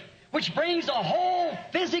creature, which brings the whole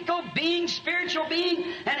physical being, spiritual being,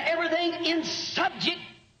 and everything in subject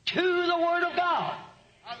to the Word of God.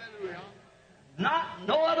 Hallelujah.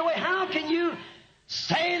 No other way. How can you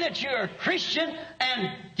say that you're a Christian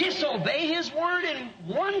and disobey His Word in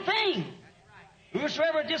one thing?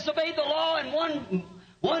 Whosoever disobeyed the law in one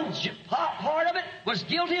part of it was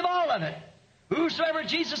guilty of all of it. Whosoever,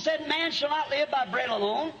 Jesus said, man shall not live by bread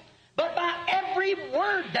alone, but by every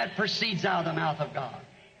word that proceeds out of the mouth of God.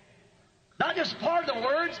 Not just part of the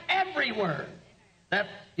words, every word. That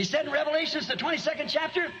He said in Revelations, the 22nd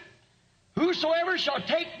chapter, whosoever shall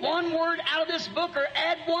take one word out of this book or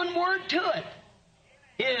add one word to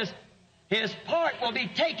it, his part will be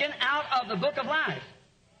taken out of the book of life.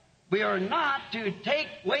 We are not to take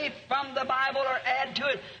away from the Bible or add to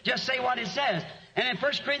it. Just say what it says. And in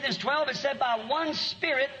 1 Corinthians 12, it said, by one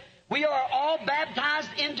Spirit, we are all baptized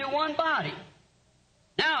into one body.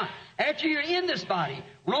 Now, after you're in this body,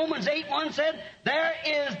 Romans 8:1 said, there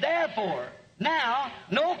is therefore now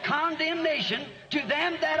no condemnation to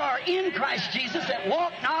them that are in Christ Jesus, that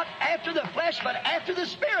walk not after the flesh, but after the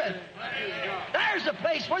Spirit. There's a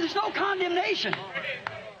place where there's no condemnation.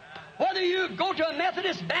 Whether you go to a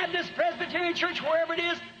Methodist, Baptist, Presbyterian church, wherever it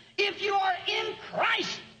is, if you are in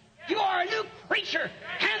Christ, you are a new creature,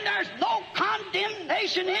 and there's no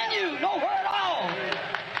condemnation in you, nowhere at all.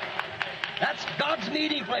 That's God's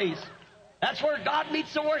meeting place. That's where God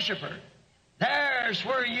meets the worshiper. There's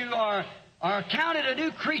where you are counted a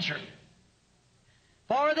new creature.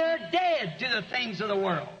 For they're dead to the things of the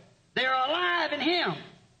world. They're alive in Him.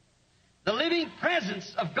 The living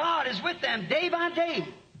presence of God is with them day by day.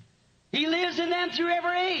 He lives in them through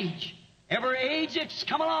every age. Every age that's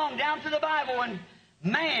come along down through the Bible, when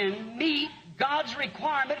man meet God's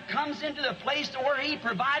requirement, comes into the place to where He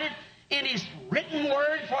provided in His written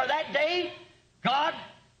word for that day, God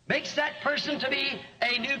makes that person to be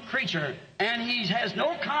a new creature, and He has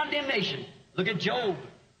no condemnation. Look at Job.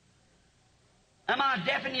 Am I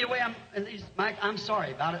deafening you away? Mike, I'm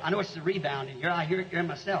sorry about it. I know it's the rebounding here. I hear it here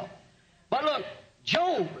myself. But look,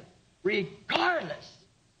 Job, regardless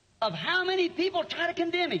of how many people try to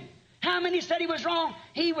condemn him, how many said he was wrong,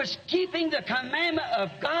 he was keeping the commandment of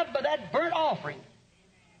God by that burnt offering.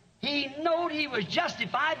 He knew he was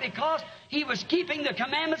justified because he was keeping the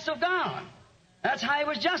commandments of God. That's how he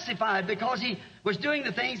was justified, because he was doing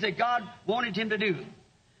the things that God wanted him to do.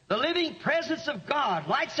 The living presence of God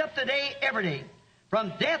lights up the day every day,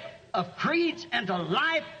 from death of creeds and to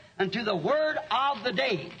life and to the word of the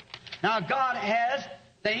day. Now, God has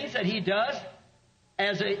things that He does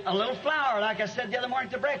as a little flower, like I said the other morning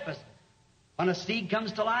to breakfast. When a seed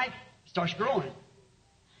comes to life, it starts growing.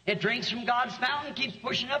 It drinks from God's fountain, keeps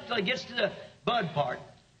pushing up till it gets to the bud part,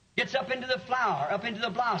 gets up into the flower, up into the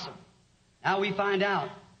blossom. Now we find out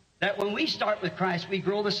that when we start with Christ, we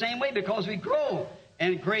grow the same way, because we grow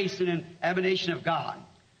and grace and an emanation of God.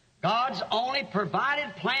 God's only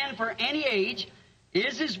provided plan for any age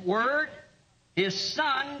is His Word. His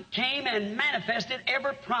Son came and manifested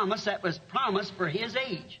every promise that was promised for His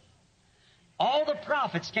age. All the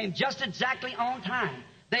prophets came just exactly on time.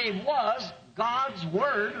 They was God's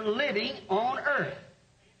Word living on earth.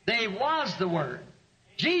 They was the Word.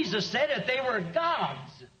 Jesus said that they were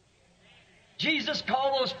gods. Jesus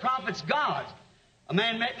called those prophets gods. A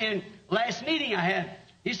man met me in last meeting I had.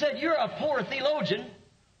 He said, "You're a poor theologian."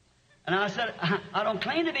 And I said, "I don't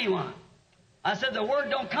claim to be one." I said, "The Word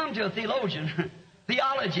don't come to a theologian.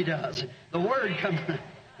 Theology does. The Word comes."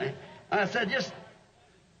 I said, "Just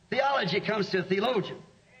theology comes to a theologian."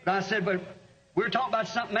 But I said, "But we're talking about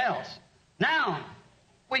something else." Now,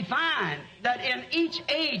 we find that in each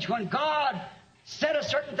age when God said a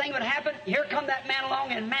certain thing would happen, here come that man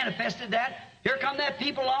along and manifested that. Here come that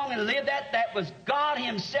people along and lived that. That was God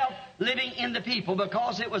Himself living in the people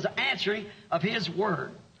because it was answering of His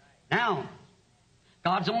Word. Now,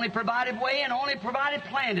 God's only provided way and only provided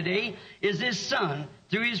plan today is His Son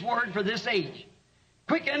through His Word for this age.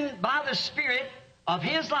 Quickened by the Spirit of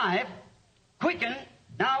His life, quickened.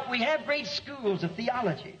 Now, we have great schools of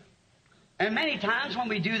theology. And many times when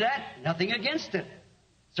we do that, nothing against it.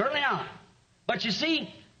 Certainly not. But you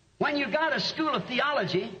see, when you've got a school of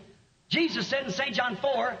theology, Jesus said in St. John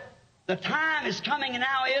 4, the time is coming and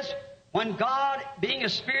now is when God, being a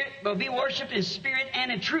Spirit, will be worshipped in spirit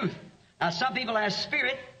and in truth. Now, some people have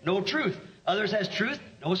spirit, no truth. Others has truth,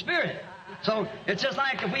 no spirit. So it's just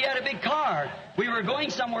like if we had a big car. We were going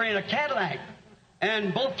somewhere in a Cadillac,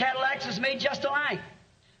 and both Cadillacs is made just alike.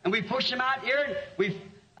 And we push them out here, and we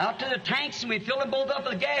out to the tanks, and we fill them both up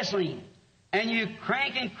with gasoline. And you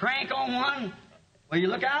crank and crank on one. Well, you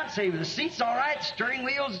look out and say, the seat's all right, steering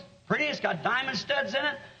wheel's pretty, it's got diamond studs in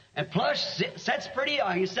it, and plush, sets pretty,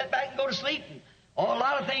 or you sit back and go to sleep. And a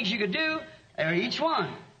lot of things you could do, each one.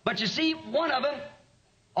 But you see, one of them,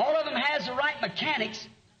 all of them has the right mechanics,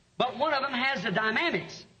 but one of them has the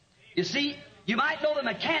dynamics. You see, you might know the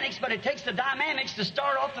mechanics, but it takes the dynamics to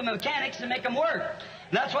start off the mechanics and make them work.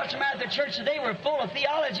 And that's what's the matter with the church today. We're full of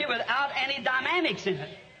theology without any dynamics in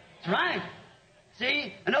it. That's right.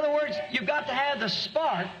 See, in other words, you've got to have the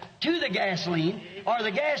spark to the gasoline, or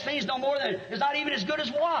the gasoline's no more than, it's not even as good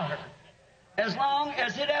as water, as long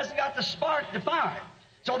as it hasn't got the spark to fire it.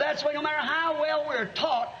 So that's why no matter how well we're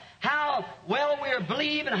taught, how well we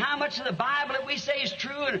believe, and how much of the Bible that we say is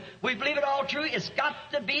true, and we believe it all true, it's got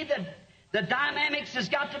to be the dynamics has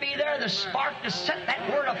got to be there, the spark to set that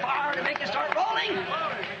word afire to make it start rolling.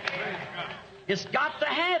 It's got to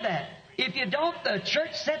have that. If you don't, the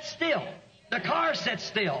church sits still. The car sits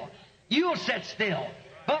still. You'll sit still.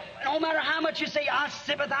 But no matter how much you say, I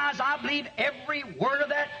sympathize, I believe every word of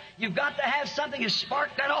that, you've got to have something to spark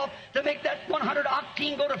that off to make that 100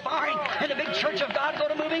 octane go to firing and the big church of God go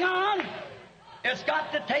to moving on. It's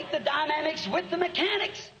got to take the dynamics with the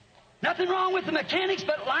mechanics. Nothing wrong with the mechanics,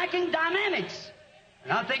 but lacking dynamics.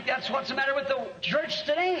 And I think that's what's the matter with the church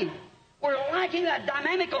today. We're lacking that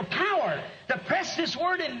dynamical power to press this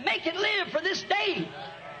word and make it live for this day.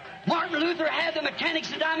 Martin Luther had the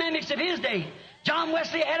mechanics and dynamics of his day. John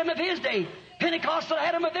Wesley had them of his day. Pentecostal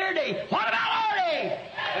had them of their day. What about our day?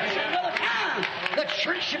 It's another time. The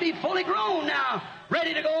church should be fully grown now,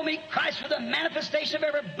 ready to go meet Christ with the manifestation of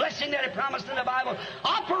every blessing that He promised in the Bible,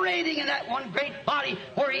 operating in that one great body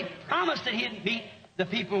where He promised that He'd meet the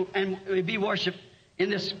people and be worshipped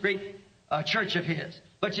in this great church of His.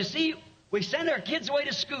 But you see, we send our kids away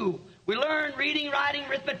to school. We learn reading, writing,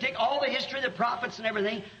 arithmetic, all the history of the prophets and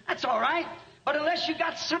everything. That's all right. But unless you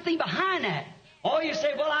got something behind that, or you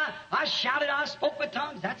say, well, I shouted, I spoke with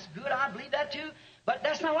tongues. That's good. I believe that too. But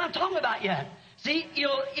that's not what I'm talking about yet. See,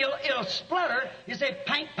 it'll splutter. You say,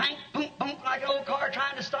 pank, pank, boom, boom, like an old car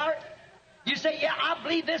trying to start. You say, yeah, I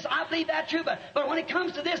believe this, I believe that too. But when it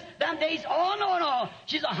comes to this, them days, oh, no.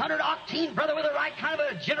 She's 100 octane, brother, with the right kind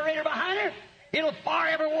of a generator behind her. It'll fire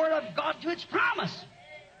every word of God to its promise.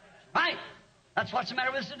 Right? That's what's the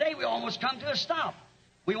matter with us today. We almost come to a stop.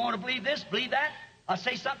 We want to believe this, believe that. I'll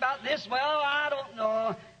say something about this. Well, I don't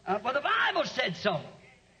know. Well, the Bible said so.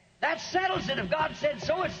 That settles it. If God said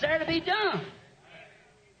so, it's there to be done.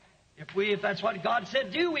 If that's what God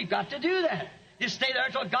said do, we've got to do that. Just stay there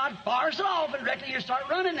until God fires it off, and directly you start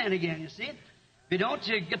running then again, you see. If you don't,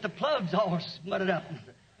 you get the plugs all smutted up.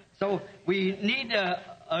 So we need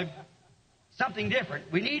something different.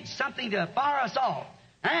 We need something to fire us off.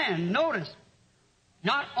 And notice,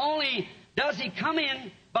 not only does He come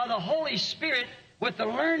in by the Holy Spirit with the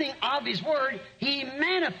learning of His Word, He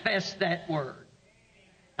manifests that Word.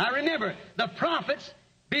 Now remember, the prophets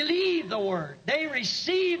believed the Word. They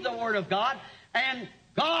received the Word of God. And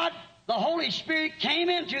God, the Holy Spirit, came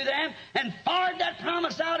into them and fired that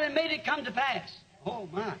promise out and made it come to pass. Oh,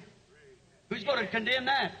 my. Who's going to condemn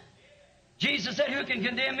that? Jesus said, who can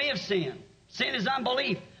condemn me of sin? Sin is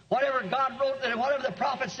unbelief. Whatever God wrote and whatever the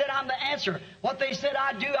prophet said, I'm the answer. What they said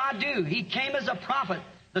I do, I do. He came as a prophet,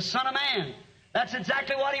 the Son of Man. That's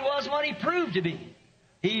exactly what He was, what He proved to be.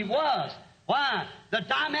 He was. Why? The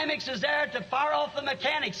dynamics is there to fire off the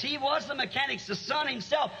mechanics. He was the mechanics, the Son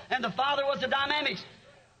Himself, and the Father was the dynamics.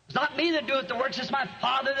 It's not me that doeth the works, it's my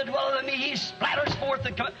Father that dwelleth in me. He splatters forth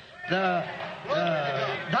the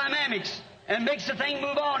dynamics and makes the thing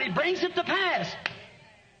move on. He brings it to pass.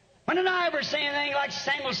 When did I ever say anything like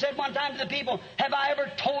Samuel said one time to the people, have I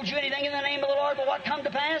ever told you anything in the name of the Lord but what come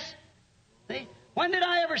to pass? See? When did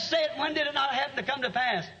I ever say it? When did it not happen to come to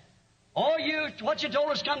pass? Oh, what you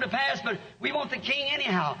told us come to pass, but we want the king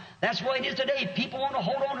anyhow. That's the way it is today. People want to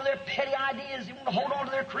hold on to their petty ideas. They want to hold on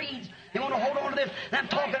to their creeds. They want to hold on to this. And I'm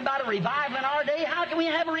talking about a revival in our day. How can we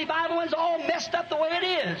have a revival when it's all messed up the way it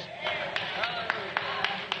is?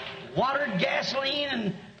 Watered gasoline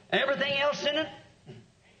and everything else in it.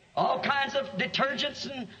 All kinds of detergents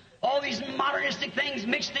and all these modernistic things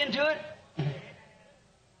mixed into it.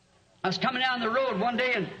 I was coming down the road one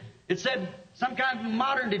day and it said some kind of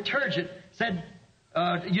modern detergent. Said,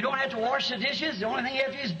 you don't have to wash the dishes. The only thing you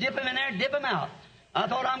have to do is dip them in there and dip them out. I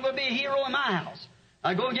thought I'm going to be a hero in my house.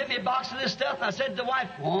 I go and get me a box of this stuff. And I said to the wife,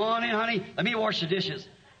 go on in, honey, let me wash the dishes.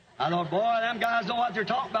 I thought, boy, them guys know what they're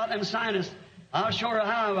talking about, them scientists. I'll show her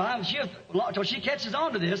how. Till she catches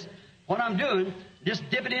on to this, what I'm doing. Just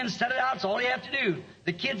dip it in, set it out. That's all you have to do.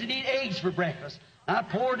 The kids would eat eggs for breakfast. I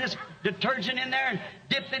poured this detergent in there and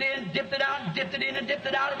dipped it in, dipped it out, dipped it in and dipped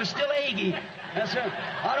it out. It was still eggy. Yes, sir.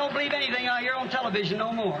 I don't believe anything I hear on television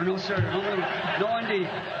no more. No, sir. No, indeed.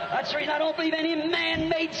 That's the reason I don't believe any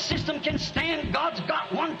man-made system can stand. God's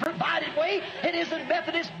got one provided way. It isn't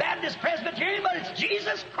Methodist, Baptist, Presbyterian, but it's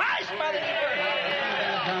Jesus Christ by the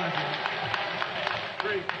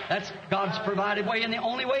Word. That's God's provided way, and the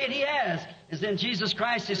only way that He has is in Jesus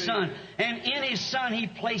Christ, His Son. And in His Son, He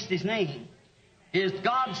placed His name.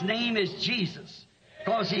 God's name is Jesus,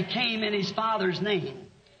 because He came in His Father's name.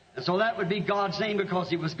 And so that would be God's name because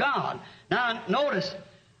He was God. Now, notice,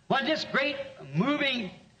 when this great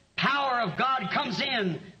moving power of God comes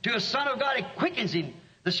in to a Son of God, it quickens him.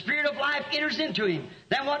 The Spirit of life enters into him.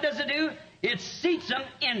 Then what does it do? It seats him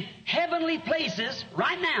in heavenly places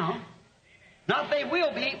right now. Not they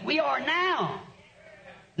will be, we are now.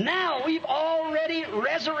 Now we've already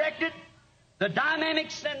resurrected. The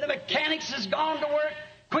dynamics and the mechanics has gone to work,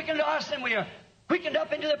 quickened us, and we are quickened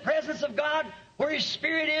up into the presence of God where His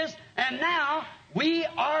Spirit is. And now we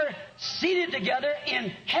are seated together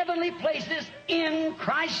in heavenly places in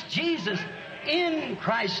Christ Jesus. In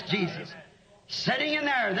Christ Jesus. Sitting in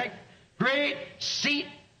there, that great seat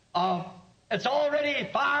of, it's already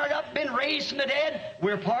fired up, been raised from the dead.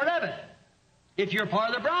 We're part of it. If you're part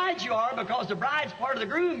of the bride, you are, because the bride's part of the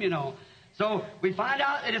groom, you know. So we find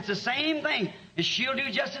out that it's the same thing. And she'll do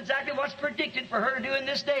just exactly what's predicted for her to do in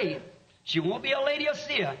this day. She won't be a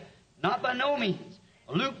Laodicea, not by no means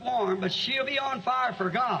lukewarm, but she'll be on fire for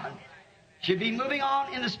God. She'll be moving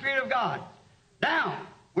on in the Spirit of God. Now,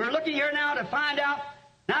 we're looking here now to find out,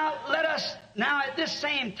 now let us, now at this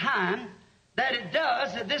same time that it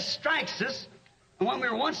does, that this strikes us, and when we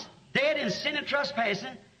were once dead in sin and trespasses,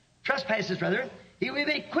 He will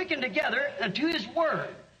be quickened together unto His Word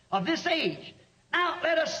of this age. Now,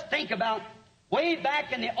 let us think about way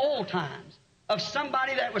back in the old times of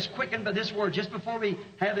somebody that was quickened by this Word, just before we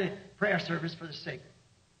have the prayer service for the sick.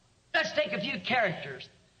 Let's take a few characters.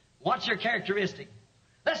 What's your characteristic?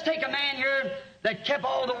 Let's take a man here that kept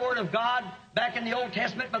all the Word of God back in the Old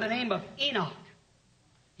Testament by the name of Enoch.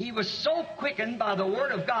 He was so quickened by the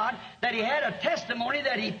Word of God that he had a testimony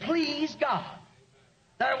that he pleased God.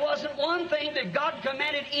 There wasn't one thing that God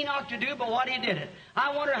commanded Enoch to do but what he did it.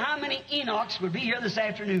 I wonder how many Enochs would be here this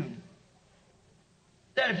afternoon.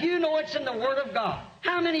 That if you know it's in the Word of God,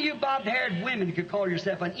 how many of you bob-haired women could call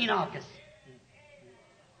yourself an Enochist?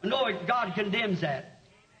 No, God condemns that.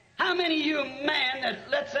 How many of you men that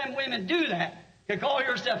lets them women do that could call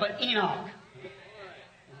yourself an Enoch?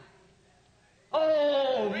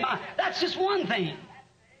 Oh, my. That's just one thing.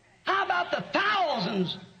 How about the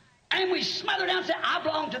thousands? And we smother down and say, I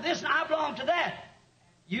belong to this and I belong to that.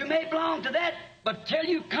 You may belong to that, but till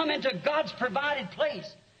you come into God's provided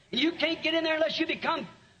place, you can't get in there unless you become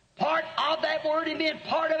part of that Word, and being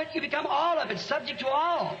part of it, you become all of it, subject to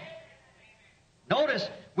all. Notice,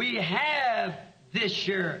 we have this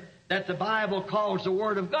here that the Bible calls the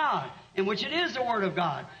Word of God, in which it is the Word of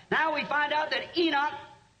God. Now we find out that Enoch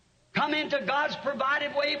come into God's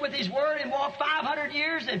provided way with His Word and walk 500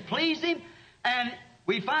 years and please Him. And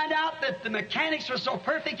we find out that the mechanics were so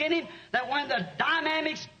perfect in him that when the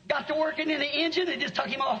dynamics got to working in the engine, it just took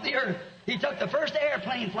him off the earth. He took the first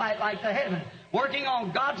airplane flight like to heaven. Working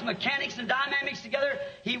on God's mechanics and dynamics together,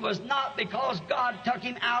 he was not, because God took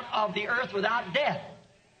him out of the earth without death.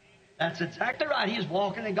 That's exactly right. He is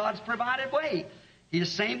walking in God's provided way. He's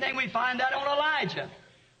the same thing we find out on Elijah.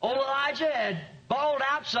 Old Elijah had balled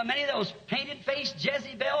out so many of those painted-faced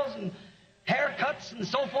Jezebels and haircuts and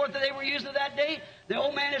so forth that they were using that day. The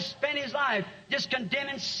old man has spent his life just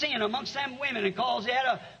condemning sin amongst them women, because he had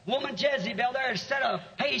a woman Jezebel there that set a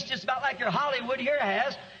pace just about like your Hollywood here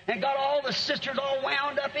has, and got all the sisters all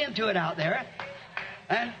wound up into it out there.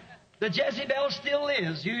 And the Jezebel still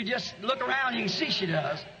is. You just look around, you can see she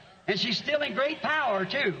does. And she's still in great power,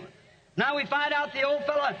 too. Now we find out the old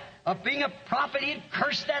fellow, being a prophet, he'd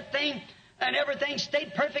cursed that thing, and everything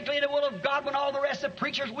stayed perfectly in the will of God. When all the rest of the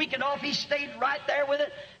preachers weakened off, he stayed right there with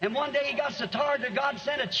it. And one day he got so tired that God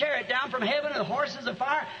sent a chariot down from heaven with horses of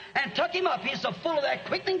fire and took him up. He's so full of that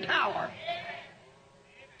quickening power.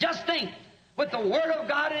 Just think, with the Word of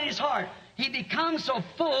God in his heart, he becomes so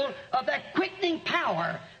full of that quickening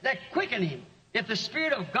power, that quickening. If the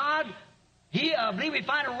Spirit of God, I believe we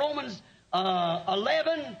find in Romans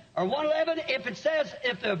 11 or 1:11, if it says,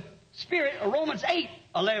 if the Spirit, or Romans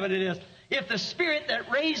 8:11 it is, if the Spirit that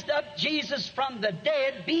raised up Jesus from the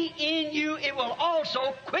dead be in you, it will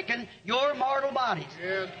also quicken your mortal bodies.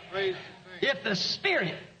 Yes, praise the thing. If the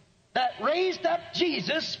Spirit that raised up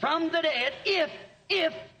Jesus from the dead,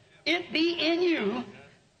 if it be in you,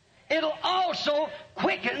 it'll also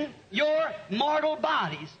quicken your mortal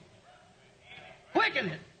bodies. Quicken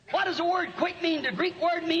it. What does the word quick mean? The Greek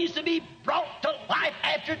word means to be brought to life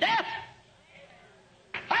after death.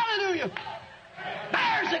 Hallelujah.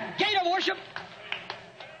 There's a gate of worship.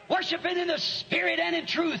 Worshiping in the Spirit and in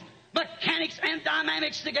truth. Mechanics and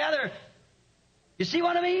dynamics together. You see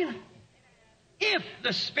what I mean? If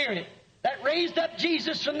the Spirit that raised up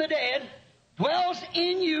Jesus from the dead dwells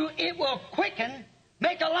in you, it will quicken,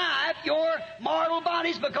 make alive your mortal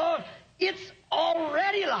bodies, because it's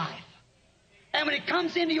already life. And when it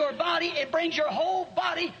comes into your body, it brings your whole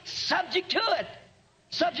body subject to it.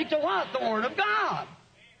 Subject to what? The Word of God.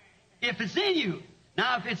 If it's in you.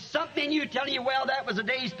 Now, if it's something in you telling you, well, that was a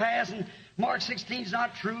day's past, and Mark 16 is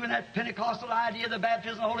not true, and that Pentecostal idea of the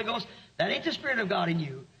baptism of the Holy Ghost, that ain't the Spirit of God in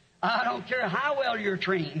you. I don't care how well you're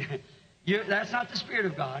trained. That's not the Spirit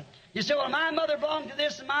of God. You say, well, my mother belonged to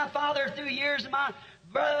this, and my father through years, and my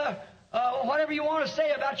brother, whatever you want to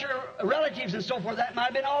say about your relatives and so forth, that might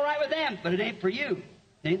have been all right with them, but it ain't for you.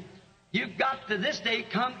 See? You've got to this day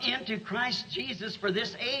come into Christ Jesus for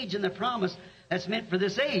this age and the promise that's meant for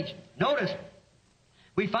this age. Notice,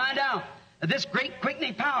 we find out that this great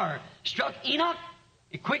quickening power struck Enoch,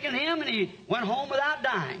 it quickened him, and he went home without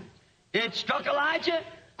dying. It struck Elijah,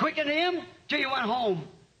 quickened him, till he went home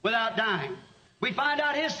without dying. We find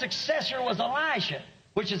out his successor was Elisha,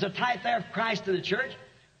 which is a type there of Christ in the church.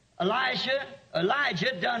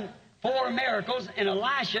 Elijah done 4 miracles, and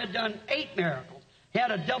Elisha done 8 miracles. He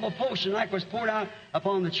had a double portion like was poured out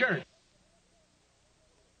upon the church.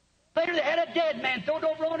 Later they had a dead man thrown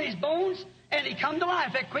over on his bones, and he come to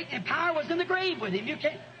life. That quickening power was in the grave with him.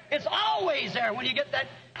 It's always there when you get that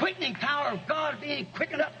quickening power of God being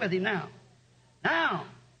quickened up with him now. Now,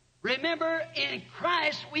 remember, in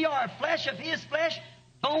Christ we are flesh of his flesh,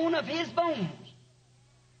 bone of his bones.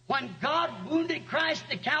 When God wounded Christ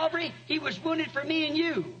at Calvary, he was wounded for me and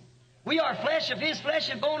you. We are flesh of his flesh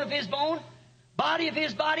and bone of his bone, body of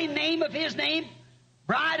his body, name of his name,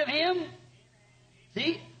 bride of him.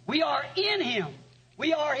 See? We are in him.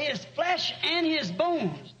 We are his flesh and his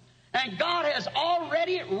bones. And God has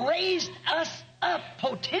already raised us up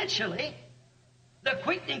potentially. The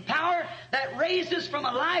quickening power that raised us from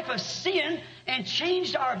a life of sin and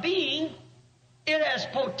changed our being, it has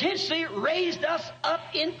potentially raised us up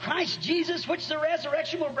in Christ Jesus, which the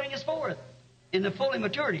resurrection will bring us forth in the full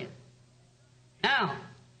maturity. Now,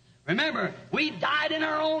 remember, we died in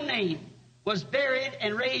our own name, was buried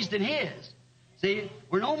and raised in his. See,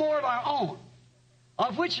 we're no more of our own.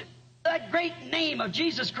 Of which that great name of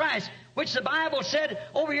Jesus Christ, which the Bible said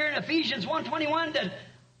over here in Ephesians 1:21, that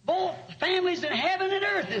both families in heaven and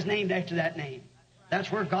earth is named after that name.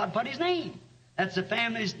 That's where God put his name. That's the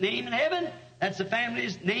family's name in heaven. That's the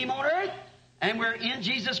family's name on earth. And we're in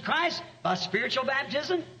Jesus Christ by spiritual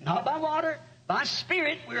baptism, not by water. By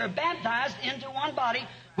Spirit, we are baptized into one body,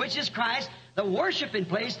 which is Christ. The worshiping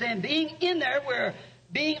place, then being in there, we're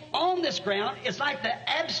being on this ground. It's like the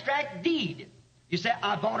abstract deed. You say,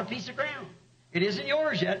 I bought a piece of ground. It isn't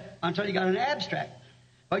yours yet until you got an abstract.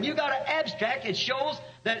 But you got an abstract that shows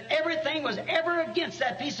that everything was ever against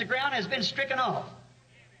that piece of ground has been stricken off.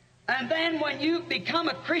 And then when you become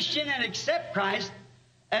a Christian and accept Christ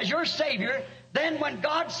as your Savior, then when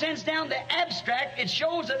God sends down the abstract, it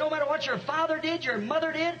shows that no matter what your father did, your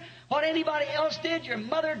mother did, what anybody else did, your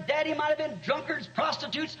mother, daddy might have been drunkards,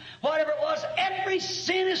 prostitutes, whatever it was, every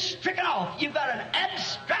sin is stricken off. You've got an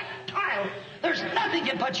abstract title. There's nothing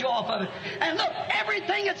can put you off of it. And look,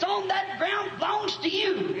 everything that's on that ground belongs to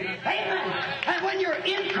you. Amen. And when you're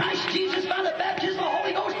in Christ Jesus by the baptism of the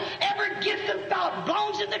Holy Ghost, every gift of God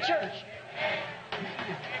belongs in the church.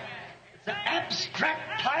 It's an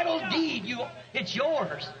abstract title deed. It's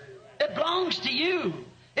yours. It belongs to you.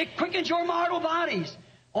 It quickens your mortal bodies.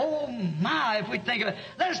 Oh my, if we think of it.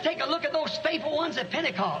 Let us take a look at those faithful ones at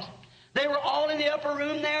Pentecost. They were all in the upper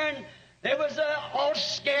room there, and they was all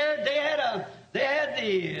scared. They had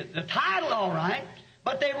the title all right,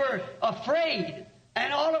 but they were afraid.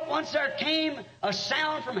 And all at once there came a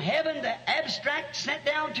sound from heaven, the abstract sent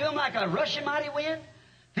down to them like a rushing mighty wind,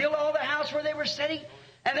 filled all the house where they were sitting.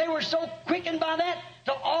 And they were so quickened by that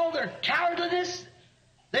to all their cowardliness.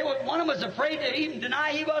 One of them was afraid to even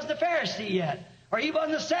deny he wasn't a Pharisee yet, or he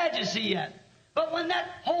wasn't a Sadducee yet. But when that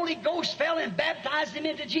Holy Ghost fell and baptized him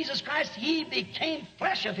into Jesus Christ, he became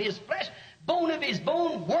flesh of his flesh, bone of his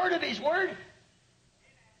bone, word of his word.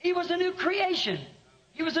 He was a new creation.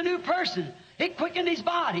 He was a new person. It quickened his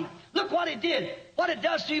body. Look what it did. What it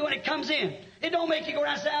does to you when it comes in. It don't make you go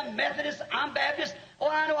around and say, I'm Methodist, I'm Baptist. Oh,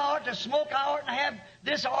 I know I ought to smoke, I ought to have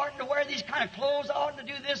this, I ought to wear these kind of clothes, I ought to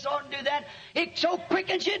do this, I ought to do that. It so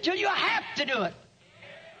quickens you until you have to do it.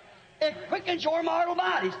 It quickens your mortal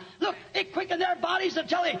bodies. Look, it quickened their bodies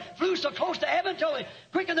until they flew so close to heaven, until it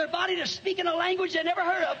quickened their body to speak in a language they never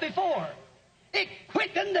heard of before. It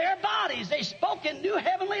quickened their bodies. They spoke in new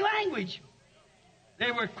heavenly language.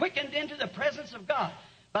 They were quickened into the presence of God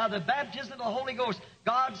by the baptism of the Holy Ghost.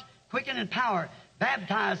 God's quickening power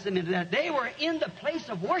baptized them into that. They were in the place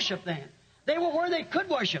of worship then. They were where they could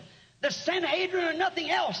worship. The Sanhedrin or nothing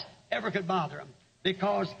else ever could bother them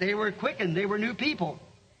because they were quickened. They were new people.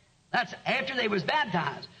 That's after they was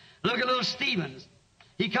baptized. Look at little Stevens.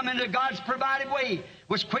 He come into God's provided way,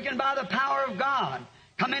 was quickened by the power of God.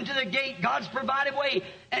 Come into the gate, God's provided way.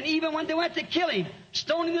 And even when they went to kill him,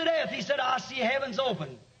 stone him to death, he said, I see heavens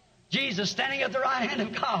open. Jesus standing at the right hand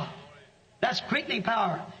of God. That's quickening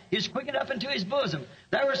power. He's quickened up into his bosom.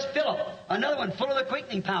 There was Philip, another one full of the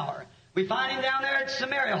quickening power. We find him down there at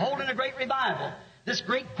Samaria holding a great revival. This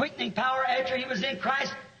great quickening power after he was in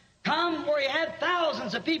Christ come where he had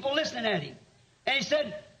thousands of people listening at him. And he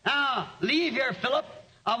said, now leave here, Philip.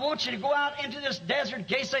 I want you to go out into this desert,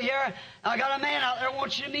 Gesa here. I got a man out there I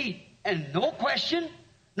want you to meet. And no question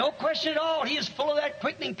at all. He is full of that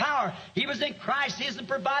quickening power. He was in Christ. He is the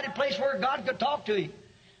provided place where God could talk to him.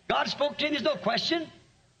 God spoke to him. There's no question.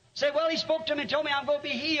 Say, well, he spoke to me and told me I'm going to be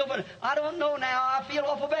healed, but I don't know now. I feel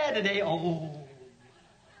awful bad today. Oh.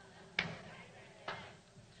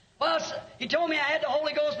 Well, he told me I had the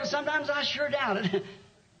Holy Ghost, but sometimes I sure doubted.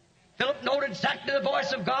 Philip noted exactly the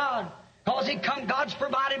voice of God because he come God's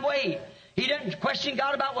provided way. He didn't question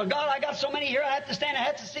God about, well, God, I got so many here, I have to stand, I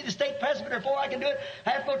have to see the state presbyter before I can do it.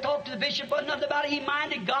 I have to go talk to the bishop, but nothing about it. He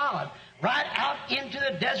minded God. Right out into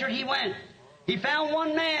the desert he went. He found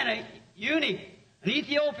one man, a eunuch, an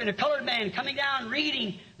Ethiopian, a colored man, coming down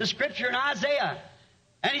reading the scripture in Isaiah.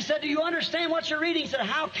 And he said, do you understand what you're reading? He said,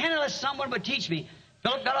 how can I unless someone would teach me?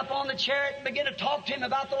 Philip got up on the chariot and began to talk to him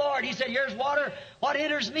about the Lord. He said, here's water. What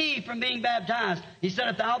hinders me from being baptized? He said,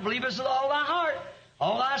 if thou believest with all thy heart,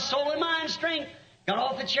 all thy soul and mind and strength. Got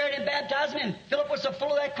off the chariot and baptized him. And Philip was so full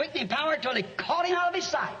of that quickening power until he caught him out of his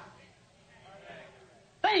sight.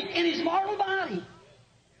 Think, in his mortal body,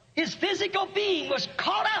 his physical being was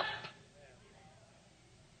caught up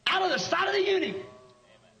out of the sight of the eunuch.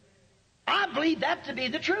 I believe that to be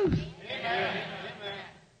the truth. Amen.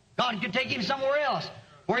 God could take him somewhere else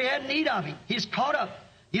where he had need of him. He's caught up.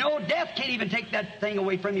 You know, death can't even take that thing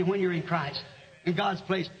away from you when you're in Christ, in God's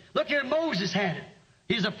place. Look here, Moses had it.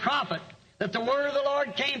 He's a prophet that the word of the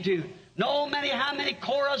Lord came to. How many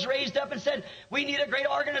Korahs raised up and said, we need a great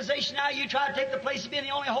organization now. You try to take the place of being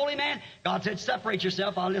the only holy man. God said, separate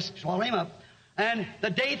yourself. I'll just swallow him up. And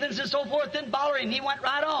the Dathans and so forth didn't bother him. He went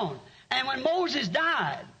right on. And when Moses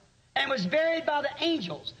died and was buried by the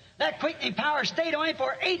angels, that quickening power stayed on him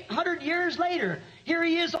for 800 years later. Here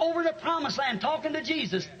he is over the promised land talking to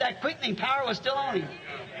Jesus. That quickening power was still on him.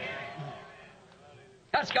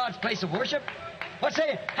 That's God's place of worship. But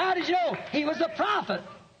say, how did you know? He was a prophet.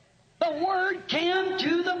 The Word came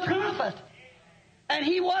to the prophet. And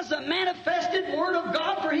he was the manifested Word of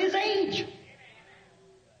God for his age.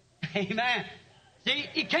 Amen. See,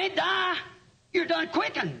 you can't die. You're done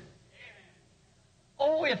quickened.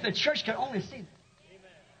 Oh, if the church could only see that.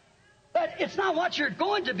 But it's not what you're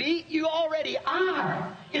going to be. You already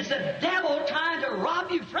are. It's the devil trying to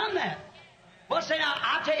rob you from that. Well, say, now,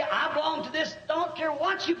 I tell you, I belong to this. Don't care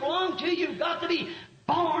what you belong to. You've got to be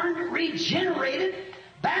born, regenerated,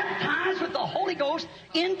 baptized with the Holy Ghost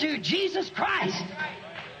into Jesus Christ.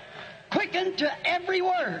 Quickened to every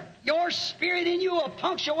word. Your spirit in you will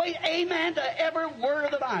punctuate amen to every word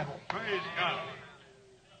of the Bible. Praise God.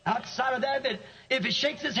 Outside of that, if it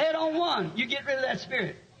shakes its head on one, you get rid of that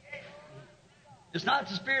spirit. It's not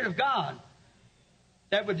the Spirit of God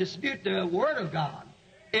that would dispute the Word of God.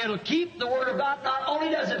 It'll keep the Word of God. Not only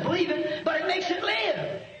does it believe it, but it makes it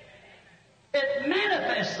live. It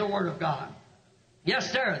manifests the Word of God.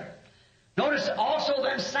 Yes, sir. Notice also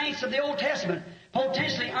them saints of the Old Testament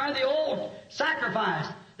potentially are the old sacrifice.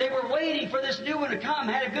 They were waiting for this new one to come,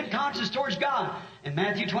 had a good conscience towards God. In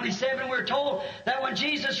Matthew 27, we're told that when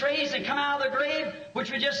Jesus raised and come out of the grave,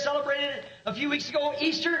 which we just celebrated a few weeks ago,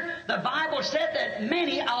 Easter, the Bible said that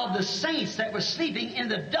many of the saints that were sleeping in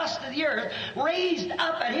the dust of the earth raised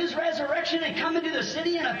up at His resurrection and come into the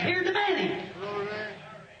city and appeared to many.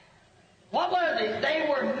 What were they? They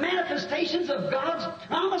were manifestations of God's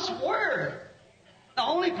promised Word. The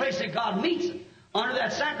only place that God meets them, under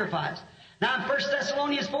that sacrifice. Now in 1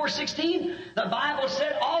 Thessalonians 4:16, the Bible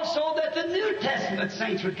said also that the New Testament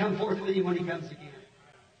saints would come forth with Him when He comes again.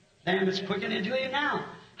 Then it's quickened into Him now.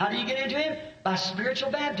 How do you get into Him? By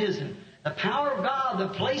spiritual baptism. The power of God, the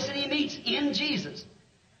place that He meets in Jesus.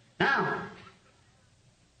 Now,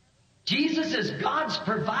 Jesus is God's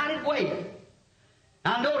provided way.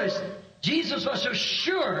 Now notice, Jesus was so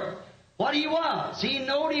sure what He was. He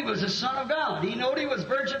knew He was the Son of God. He knew He was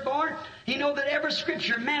virgin born. He knew that every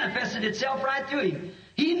Scripture manifested itself right through Him.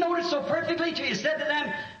 He knew it so perfectly till He said to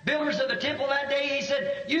them, builders of the temple that day, He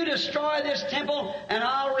said, you destroy this temple and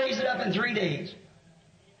I'll raise it up in 3 days.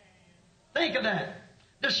 Think of that.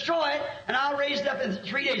 Destroy it and I'll raise it up in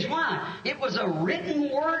 3 days. Why? It was a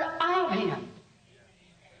written word of Him.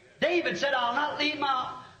 David said, I'll not leave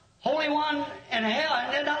my Holy One in hell,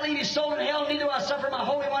 and did not leave His soul in hell, neither will I suffer my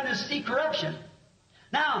Holy One to see corruption.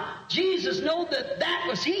 Now, Jesus knew that that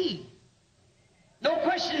was He. No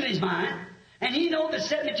question in His mind. And He knew that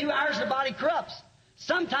 72 hours the body corrupts.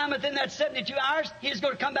 Sometime within that 72 hours, He's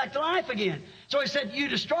going to come back to life again. So He said, you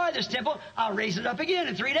destroy this temple, I'll raise it up again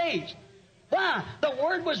in 3 days. Why? The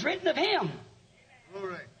Word was written of Him.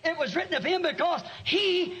 Glory. It was written of Him because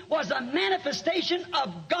He was a manifestation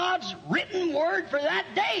of God's written Word for that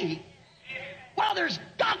day. Well, there's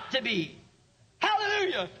got to be.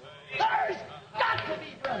 Hallelujah. There's got to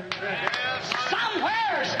be, brothers.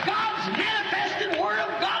 Somewhere's God's manifested Word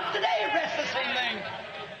of God today. Rest the same thing.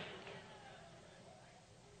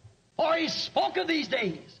 For He spoke of these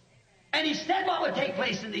days. And He said what would take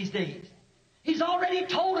place in these days. He's already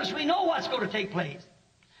told us we know what's going to take place.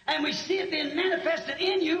 And we see it being manifested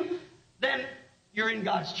in you, then you're in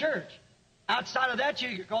God's church. Outside of that,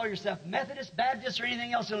 you call yourself Methodist, Baptist, or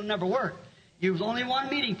anything else, it'll never work. There's only one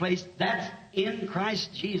meeting place. That's in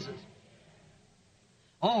Christ Jesus.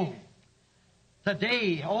 Oh,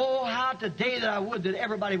 today, oh, how today that I would that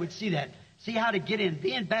everybody would see that. See how to get in,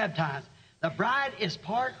 being baptized. The bride is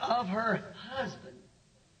part of her husband.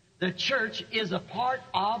 The church is a part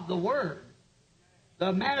of the Word.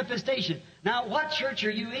 The manifestation. Now, what church are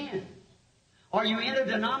you in? Are you in a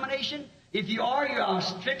denomination? If you are, I'll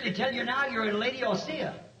strictly tell you now, you're in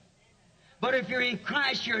Laodicea. But if you're in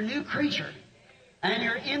Christ, you're a new creature. And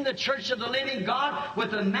you're in the church of the living God with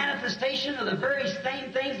the manifestation of the very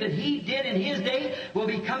same things that He did in His day will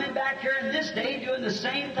be coming back here in this day doing the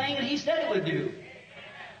same thing that He said it would do.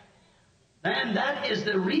 And that is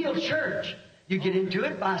the real church. You get into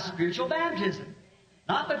it by spiritual baptism.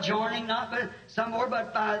 Not by joining, not by some more,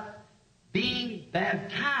 but by being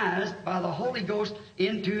baptized by the Holy Ghost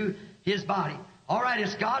into His body. All right,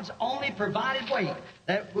 it's God's only provided way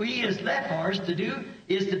that He has left for us to do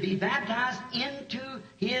is to be baptized into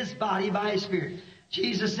His body by His Spirit.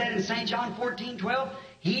 Jesus said in St. John 14:12,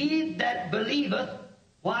 He that believeth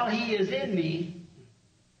while He is in me.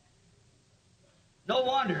 No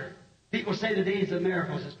wonder people say the days of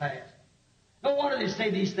miracles is past. No wonder they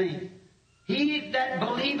say these things. He that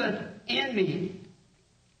believeth in me,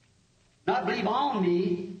 not believe on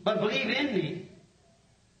me, but believe in me,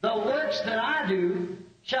 the works that I do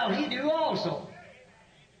shall he do also.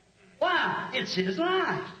 Why? It's His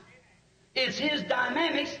life. It's His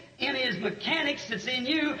dynamics in His mechanics that's in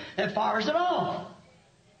you that fires it off.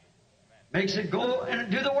 Makes it go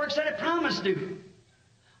and do the works that it promised to do.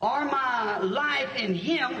 Or my life in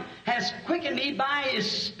Him has quickened me by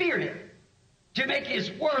His Spirit. to make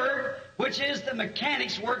His Word, which is the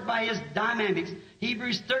mechanics, work by His dynamics.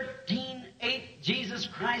 Hebrews 13:8, Jesus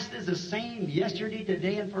Christ is the same yesterday,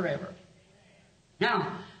 today, and forever.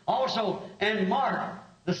 Now, also in Mark,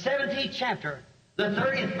 the 17th chapter, the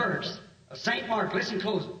 30th verse of St. Mark, listen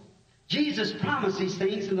close. Jesus promised these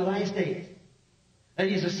things in the last days. That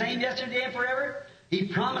He's the same yesterday and forever. He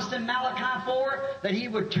promised in Malachi 4 that He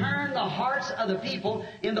would turn the hearts of the people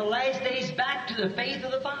in the last days back to the faith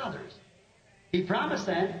of the fathers. He promised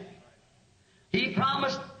that. He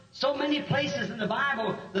promised so many places in the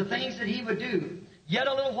Bible the things that He would do. Yet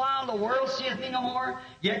a little while the world seeth me no more,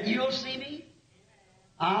 yet you'll see me.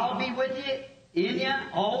 I'll be with you, in you,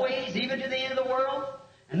 always, even to the end of the world.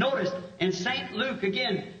 And notice, in St. Luke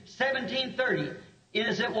again, 17:30,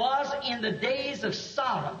 as it was in the days of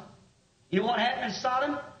Sodom. You know what happened in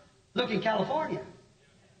Sodom? Look in California.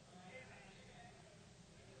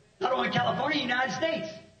 Not only California, the United States.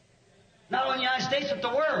 Not only the United States, but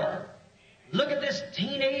the world. Look at this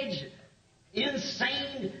teenage,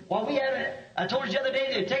 insane. Well, we had I told you the other day,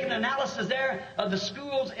 they had taken an analysis there of the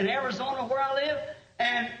schools in Arizona where I live,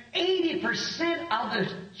 and 80% of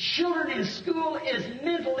the children in school is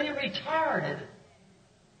mentally retarded.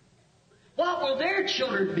 What will their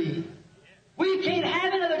children be? We can't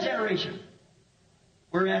have another generation.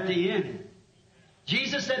 We're at the end.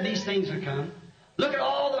 Jesus said these things would come. Look at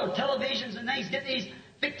all the televisions and things. Get these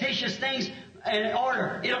fictitious things in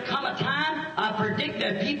order. It'll come a time, I predict,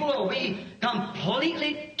 that people will be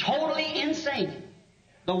completely, totally insane.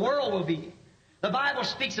 The world will be. The Bible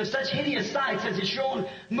speaks of such hideous sights as is shown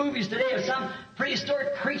movies today of some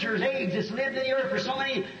prehistoric creatures, eggs that's lived in the earth for so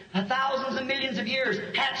many thousands and millions of years,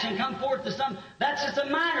 hatch and come forth to some. That's just a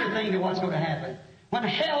minor thing to what's going to happen. When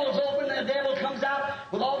hell's open and the devil comes out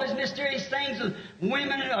with all these mysterious things with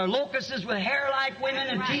women or locusts with hair like women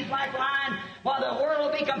and teeth like lion, while the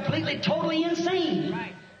world will be completely, totally insane.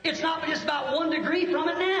 Right. It's not just about 1 degree from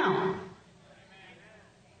it now.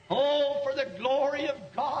 Oh, for the glory of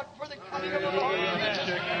God, for the coming of the Lord Jesus,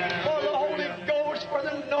 for the Holy Ghost, for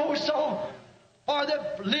the know-so, for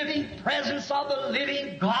the living presence of the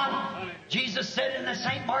living God. Jesus said in the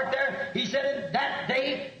St. Mark there, He said, in that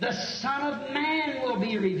day the Son of Man will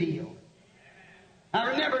be revealed. Now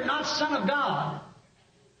remember, not Son of God.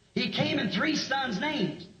 He came in 3 sons'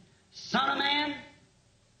 names. Son of Man,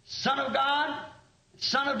 Son of God,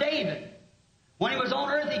 Son of David. When He was on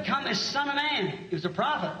earth, He come as Son of Man. He was a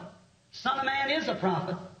prophet. Son of Man is a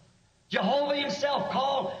prophet. Jehovah Himself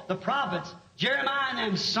called the prophets, Jeremiah and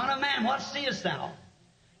them, Son of Man, what seest thou?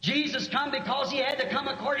 Jesus come because He had to come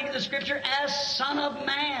according to the Scripture as Son of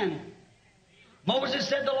Man. Moses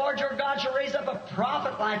said, the Lord your God shall raise up a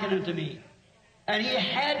prophet like unto me. And He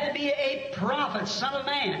had to be a prophet, Son of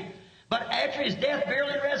Man. But after His death, burial,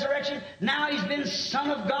 and resurrection, now He's been Son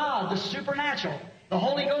of God, the supernatural, the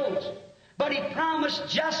Holy Ghost. But He promised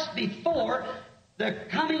just before the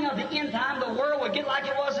coming of the end time, the world would get like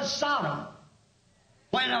it was in Sodom.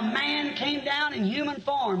 When a man came down in human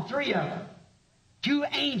form, 3 of them, 2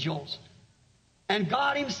 angels, and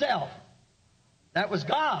God Himself. That was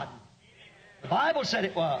God. The Bible said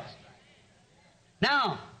it was.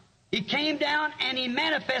 Now, He came down and He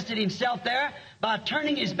manifested Himself there by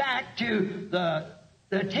turning His back to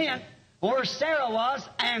the tent where Sarah was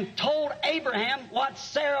and told Abraham what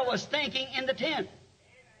Sarah was thinking in the tent.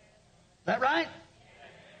 Is that right?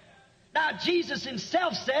 Now, Jesus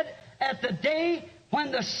Himself said, at the day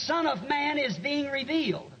when the Son of Man is being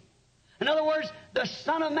revealed. In other words, the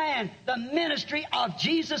Son of Man, the ministry of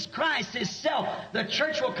Jesus Christ Himself. The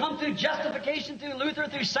church will come through justification, through Luther,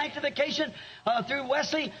 through sanctification, through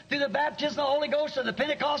Wesley, through the baptism of the Holy Ghost, of the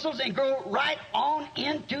Pentecostals, and go right on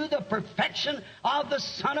into the perfection of the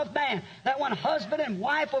Son of Man. That when husband and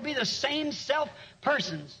wife will be the same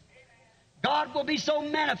self-persons. God will be so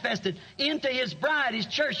manifested into His bride, His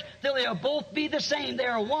church, till they'll both be the same. They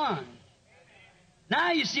are one.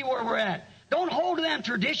 Now you see where we're at. Don't hold to them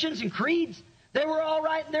traditions and creeds. They were all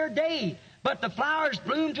right in their day. But the flowers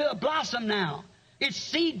bloom to a blossom now. It's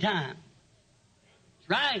seed time.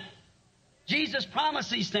 Right? Jesus promised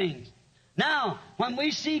these things. Now, when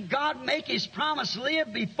we see God make His promise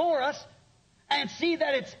live before us and see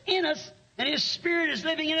that it's in us and His Spirit is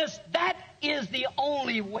living in us, that is the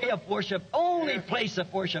only way of worship, only place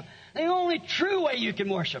of worship, the only true way you can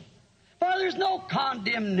worship. For there's no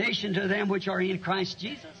condemnation to them which are in Christ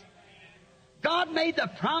Jesus. God made the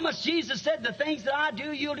promise. Jesus said, the things that I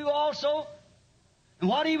do, you'll do also. And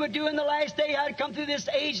what He would do in the last day, I'd come through this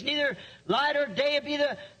age, neither light or day, it'd be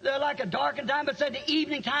like a darkened time, but said the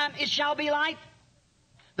evening time, it shall be light.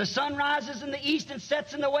 The sun rises in the east and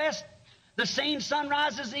sets in the west. The same sun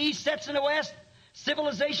rises in the east, sets in the west.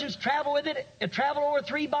 civilizations travel with it. It traveled over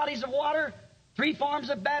 3 bodies of water, 3 forms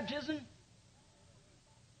of baptism.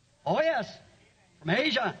 Oh, yes. From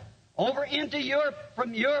Asia over into Europe,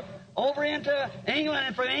 from Europe over into England,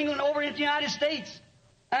 and from England over into the United States.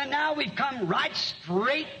 And now we've come right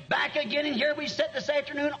straight back again, and here we sit this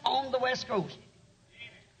afternoon on the West Coast,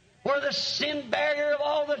 where the sin barrier of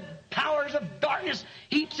all the powers of darkness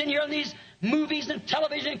heaps in here on these movies and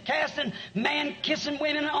television casts, and man kissing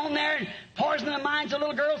women on there and poisoning the minds of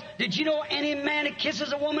little girls. Did you know any man that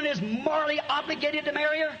kisses a woman is morally obligated to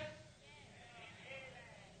marry her?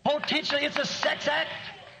 Potentially it's a sex act.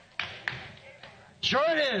 Sure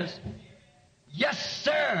it is. Yes,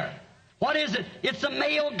 sir. What is it? It's the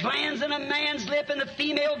male glands in a man's lip and the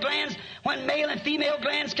female glands. When male and female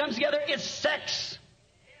glands come together, it's sex.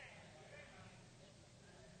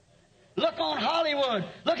 Look on Hollywood.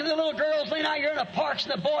 Look at the little girls laying out here in the parks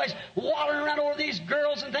and the boys wallowing around over these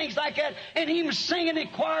girls and things like that, and even singing in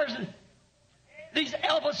choirs and these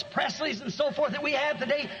Elvis Presleys and so forth that we have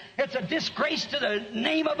today. It's a disgrace to the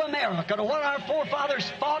name of America, to what our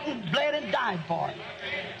forefathers fought and bled and died for.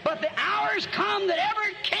 But the hour's come that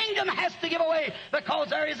every kingdom has to give away, because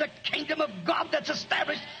there is a kingdom of God that's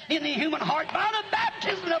established in the human heart by the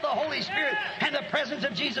baptism of the Holy Spirit and the presence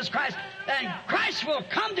of Jesus Christ. And Christ will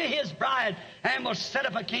come to His bride and will set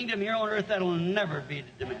up a kingdom here on earth that will never be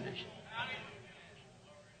diminished.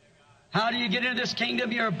 How do you get into this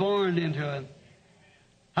kingdom? You're born into it.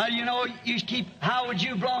 How do you know how would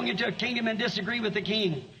you belong into a kingdom and disagree with the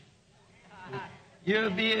king?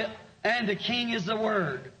 And the king is the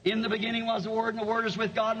Word. In the beginning was the Word, and the Word is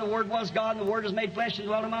with God, and the Word was God, and the Word is made flesh and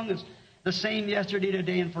dwelt among us. The same yesterday,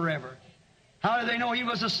 today, and forever. How do they know He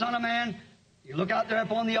was the Son of Man? You look out there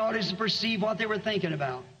upon the audience and perceive what they were thinking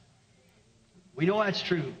about. We know that's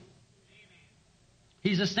true.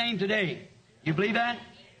 He's the same today. You believe that?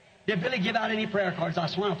 Did Billy give out any prayer cards? I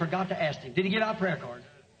swear I forgot to ask him. Did he give out prayer cards?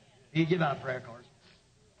 He give out prayer cards.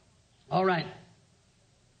 All right.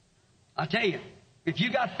 I tell you, if you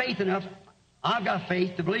got faith enough, I've got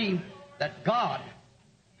faith to believe that God,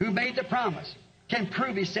 who made the promise, can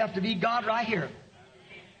prove Himself to be God right here.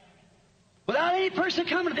 Without any person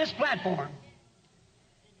coming to this platform,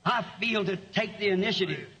 I feel to take the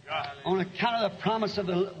initiative on account of the promise of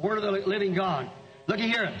the Word of the living God. Look at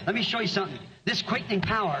here. Let me show you something. This quickening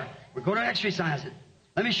power, we're going to exercise it.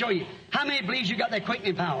 Let me show you. How many believes you got that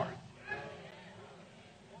quickening power?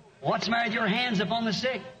 What's the matter with your hands upon the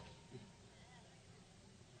sick?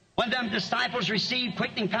 When them disciples received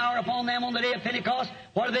quickening power upon them on the day of Pentecost,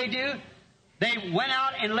 what do? They went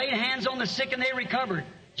out and laid hands on the sick and they recovered.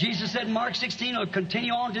 Jesus said in Mark 16, it'll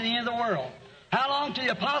continue on to the end of the world. How long? To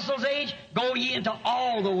the apostles' age? Go ye into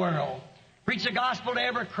all the world. Preach the gospel to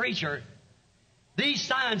every creature. These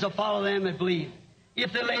signs will follow them that believe.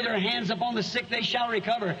 If they lay their hands upon the sick, they shall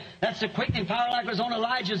recover. That's the quickening power like it was on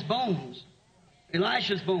Elijah's bones.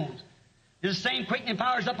 Elisha's bones. The same quickening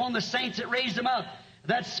power is up on the saints that raised them up.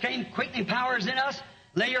 That same quickening power is in us.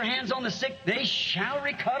 Lay your hands on the sick, they shall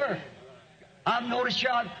recover. I've noticed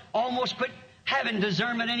I've almost quit having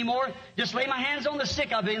discernment anymore. Just lay my hands on the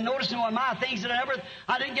sick. I've been noticing on my things that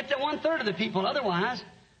I didn't get to 1/3 of the people otherwise.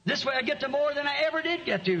 This way I get to more than I ever did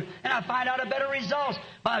get to. And I find out a better results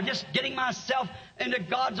by just getting myself into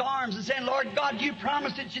God's arms and saying, Lord God, you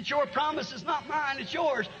promised it. It's your promise. It's not mine. It's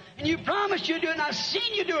yours. And you promised you'd do it, and I've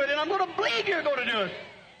seen you do it, and I'm going to believe you're going to do it.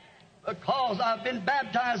 Because I've been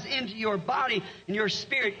baptized into your body and your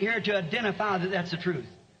spirit here to identify that that's the truth.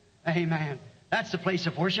 Amen. That's the place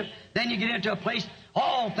of worship. Then you get into a place,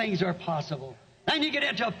 all things are possible. Then you get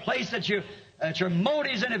into a place that your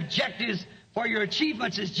motives and objectives for your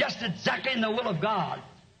achievements is just exactly in the will of God.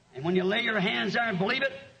 And when you lay your hands there and believe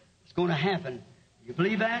it, it's going to happen. You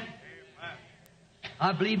believe that?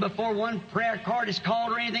 I believe before one prayer card is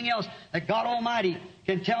called or anything else, that God Almighty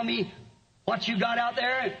can tell me what you got out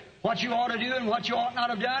there, what you ought to do and what you ought not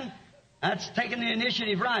have done. That's taking the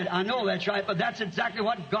initiative right. I know that's right, but that's exactly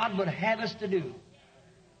what God would have us to do.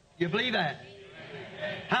 You believe that?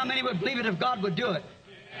 How many would believe it if God would do it?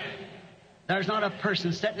 There's not a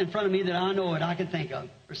person sitting in front of me that I know it I can think of,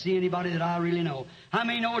 or see anybody that I really know. How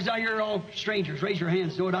many knows out here are all strangers? Raise your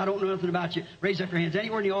hands. Know it. I don't know nothing about you. Raise up your hands.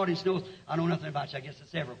 Anywhere in the audience knows I know nothing about you. I guess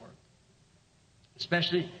it's everywhere,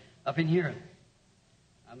 especially up in here.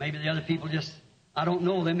 Maybe the other people just, I don't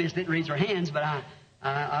know them. They just didn't raise their hands, but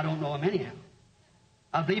I don't know them anyhow.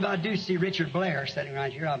 I believe I do see Richard Blair sitting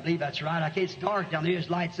right here. I believe that's right. It's dark down there. There's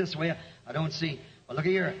lights this way. I don't see. Well, look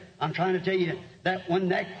here. I'm trying to tell you that when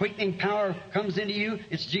that quickening power comes into you,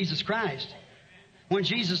 it's Jesus Christ. When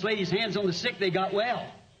Jesus laid His hands on the sick, they got well.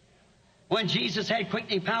 When Jesus had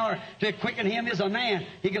quickening power to quicken him as a man,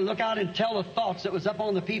 he could look out and tell the thoughts that was up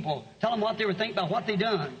on the people, tell them what they were thinking about what they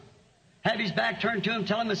done. Have his back turned to him,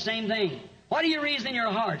 tell him the same thing. What do you reason in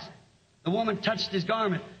your hearts? The woman touched his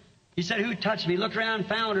garment. He said, who touched me? He looked around and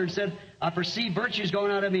found her and said, I perceive virtues going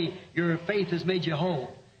out of me. Your faith has made you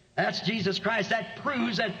whole. That's Jesus Christ. That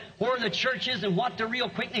proves that where the church is and what the real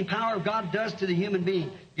quickening power of God does to the human being.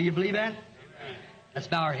 Do you believe that? Amen. Let's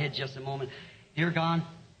bow our heads just a moment. Dear God,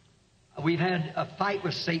 we've had a fight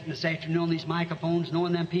with Satan this afternoon on these microphones,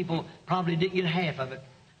 knowing them people probably didn't get half of it.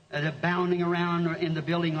 They're bounding around in the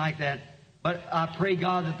building like that. But I pray,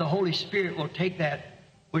 God, that the Holy Spirit will take that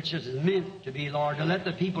which is meant to be, Lord, to let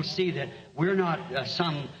the people see that we're not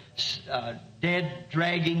some dead,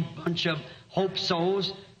 dragging bunch of hope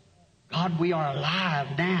souls. God, we are alive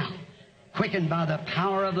now, quickened by the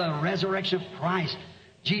power of the resurrection of Christ.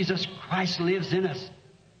 Jesus Christ lives in us.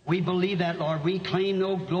 We believe that, Lord. We claim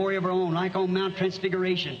no glory of our own, like on Mount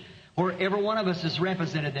Transfiguration, where every one of us is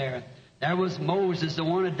represented there. There was Moses, the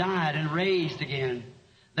one who died and raised again.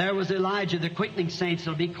 There was Elijah, the quickening saints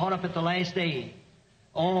that will be caught up at the last day.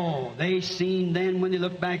 Oh, they seen then, when they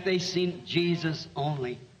look back, they seen Jesus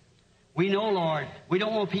only. We know, Lord, we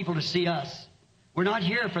don't want people to see us. We're not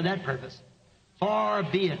here for that purpose. Far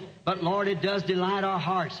be it. But, Lord, it does delight our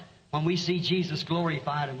hearts when we see Jesus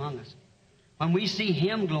glorified among us. When we see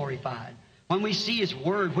Him glorified. When we see His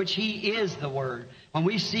Word, which He is the Word. When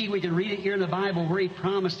we see, we can read it here in the Bible where He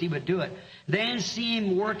promised He would do it. Then see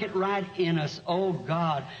Him work it right in us. Oh,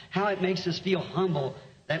 God, how it makes us feel humble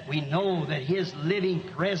that we know that His living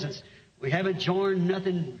presence, we haven't joined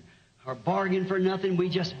nothing or bargained for nothing. We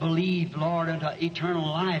just believe, Lord, unto eternal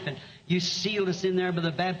life. And You sealed us in there by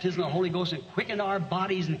the baptism of the Holy Ghost and quickened our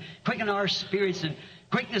bodies and quickened our spirits and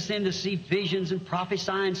quickened us in to see visions and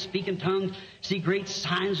prophesy and speak in tongues, see great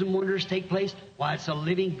signs and wonders take place. Why, it's a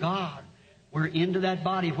living God. We're into that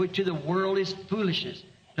body, which to the world is foolishness.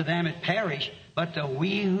 To them it perish, but to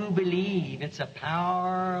we who believe, it's the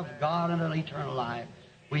power of God unto eternal life.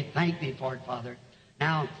 We thank Thee for it, Father.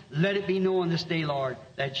 Now, let it be known this day, Lord,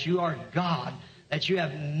 that You are God, that You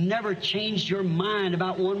have never changed Your mind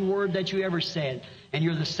about one word that You ever said. And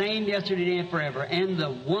You're the same yesterday and forever. And the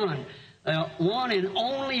one and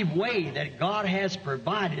only way that God has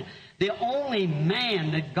provided, the only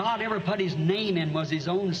man that God ever put His name in was His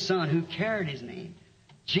own Son, who carried His name.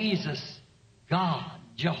 Jesus, God,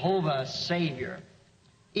 Jehovah, Savior,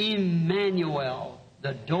 Emmanuel,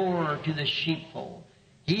 the door to the sheepfold.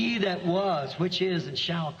 He that was, which is, and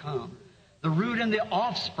shall come. The root and the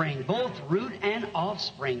offspring, both root and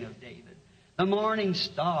offspring of David. The morning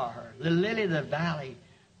star, the lily of the valley.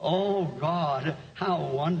 Oh, God,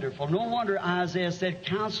 how wonderful. No wonder Isaiah said,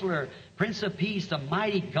 Counselor, Prince of Peace, the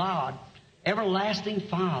mighty God, everlasting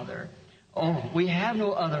Father. Oh, we have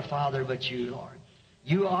no other Father but You, Lord.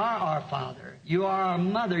 You are our Father. You are our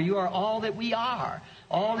Mother. You are all that we are,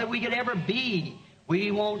 all that we could ever be.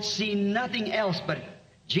 We won't see nothing else but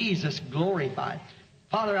Jesus glorified.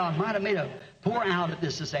 Father, I might have made a pour out at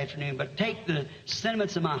this afternoon, but take the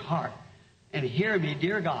sentiments of my heart and hear me,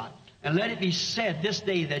 dear God, and let it be said this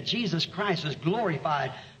day that Jesus Christ was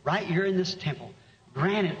glorified right here in this temple.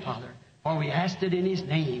 Grant it, Father, for we asked it in His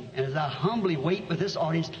name, and as I humbly wait with this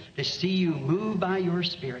audience to see You move by Your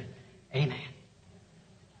Spirit. Amen.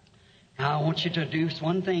 Now I want you to do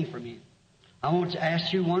one thing for me. I want to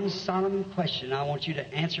ask you one solemn question. I want you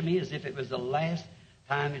to answer me as if it was the last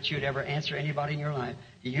time that you'd ever answer anybody in your life.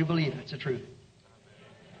 Do you believe it's the truth?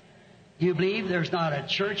 You believe there's not a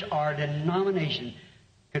church or a denomination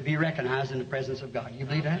could be recognized in the presence of God? You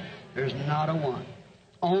believe that? There's not a one.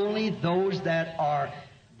 Only those that are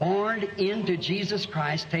born into Jesus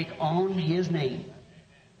Christ take on His name.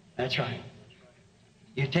 That's right.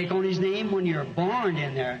 You take on His name when you're born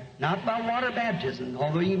in there, not by water baptism,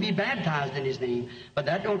 although you can be baptized in His name, but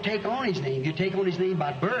that don't take on His name. You take on His name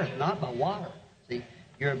by birth, not by water. See?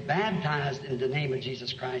 You're baptized in the name of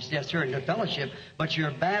Jesus Christ. Yes, sir, into fellowship, but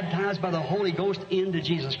you're baptized by the Holy Ghost into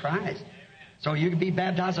Jesus Christ. So you can be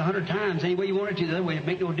baptized 100 times any way you wanted to. The other way, it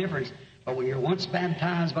make no difference. But when you're once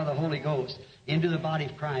baptized by the Holy Ghost into the body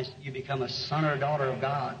of Christ, you become a son or a daughter of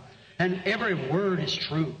God. And every word is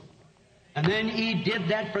true. And then He did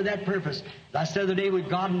that for that purpose. Last the other day when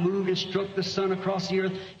God moved and struck the sun across the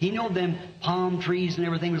earth, He knew them palm trees and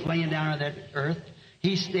everything was laying down on that earth.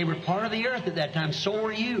 They were part of the earth at that time. So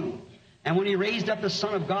were you. And when He raised up the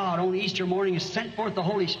Son of God on Easter morning and sent forth the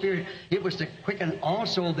Holy Spirit, it was to quicken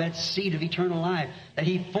also that seed of eternal life that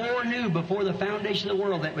He foreknew before the foundation of the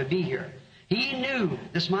world that would be here. He knew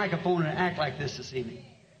this microphone would act like this evening.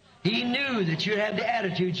 He knew that you'd have the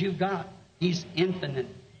attitudes you've got. He's infinite.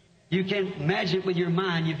 You can't imagine it with your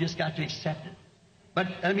mind. You've just got to accept it. But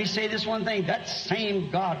let me say this one thing. That same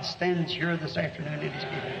God stands here this afternoon in His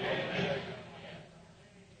people.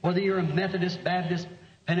 Whether you're a Methodist, Baptist,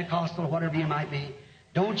 Pentecostal, whatever you might be,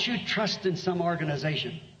 don't you trust in some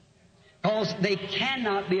organization. Because they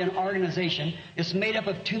cannot be an organization. It's made up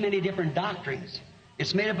of too many different doctrines.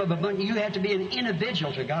 It's made up of a bunch. You have to be an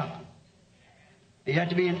individual to God. You have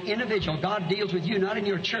to be an individual. God deals with you, not in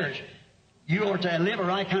your church. You are to live a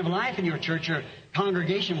right kind of life in your church or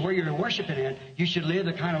congregation where you're worshiping at. You should live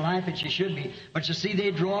the kind of life that you should be. But you see,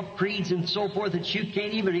 they draw up creeds and so forth that you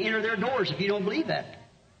can't even enter their doors if you don't believe that.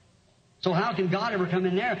 So how can God ever come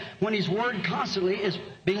in there when His Word constantly is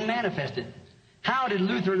being manifested? How did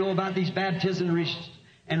Luther know about these baptisms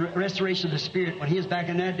and restoration of the Spirit when he was back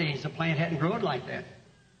in that days? The plant hadn't grown like that.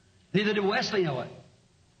 Neither did Wesley know it.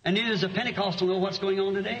 And neither does a Pentecostal know what's going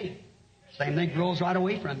on today. Same thing grows right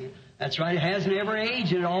away from you. That's right. It hasn't ever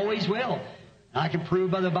aged, and it always will. I can prove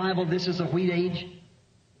by the Bible this is a wheat age.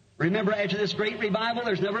 Remember, after this great revival,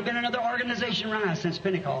 there's never been another organization rise since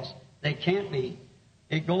Pentecost. They can't be.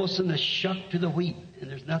 It goes from the shuck to the wheat, and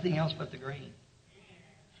there's nothing else but the grain.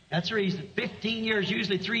 That's the reason. 15 years,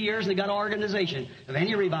 usually 3 years, they got an organization of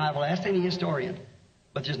any revival. Ask any historian.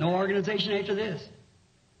 But there's no organization after this.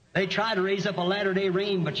 They try to raise up a latter-day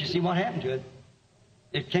rain, but you see what happened to it.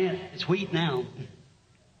 It can't. It's wheat now.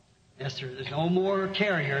 Yes, sir. There's no more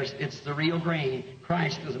carriers. It's the real grain.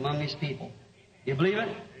 Christ is among His people. You believe it?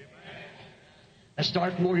 Let's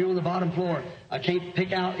start from over here on the bottom floor. I can't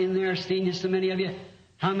pick out in there, seeing you so many of you.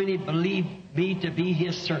 How many believe me to be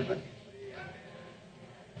His servant?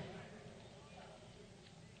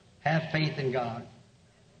 Have faith in God.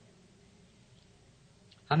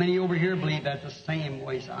 How many over here believe that the same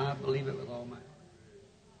way? So I believe it with all my heart.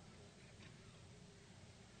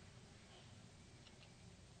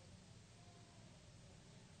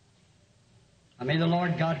 And may the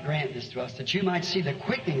Lord God grant this to us, that you might see the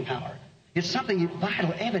quickening power. It's something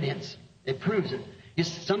vital evidence. It proves it.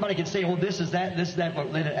 Somebody can say, oh, this is that,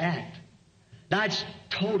 but let it act. That's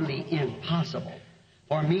totally impossible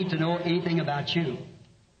for me to know anything about you.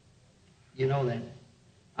 You know that.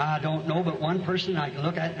 I don't know, but one person I can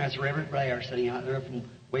look at, and that's Reverend Blair sitting out there from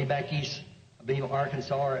way back east, I believe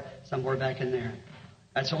Arkansas or somewhere back in there.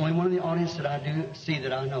 That's the only one in the audience that I do see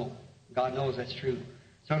that I know. God knows that's true.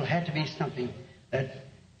 So it'll have to be something that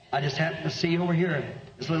I just happen to see over here.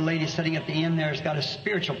 This little lady sitting at the end there has got a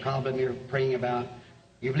spiritual problem you're praying about.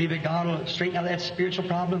 You believe that God will straighten out that spiritual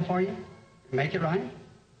problem for you? Make it right?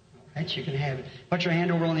 All right, you can have it. Put your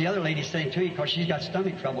hand over on the other lady sitting to you, because she's got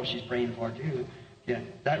stomach trouble she's praying for too. Yeah, is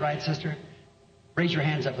that right, sister? Raise your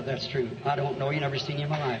hands up if that's true. I don't know you, never seen you in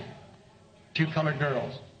my life. 2 colored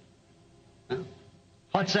girls. Huh?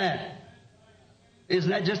 What's that?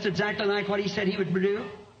 Isn't that just exactly like what He said He would do?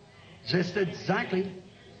 Just exactly.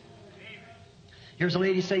 Here's a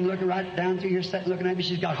lady sitting, looking right down through here, sitting looking at me.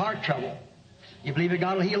 She's got heart trouble. You believe that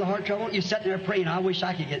God will heal the heart trouble? You're sitting there praying, I wish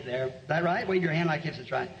I could get there. Is that right? Wave your hand like if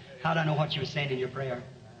it's right. How'd I know what you were saying in your prayer?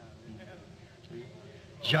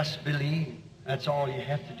 Just believe. That's all you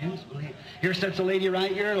have to do is believe. Here sits a lady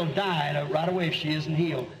right here. It'll die right away if she isn't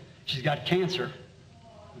healed. She's got cancer.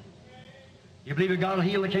 You believe that God will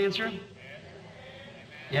heal the cancer?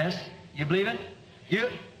 Yes? You believe it?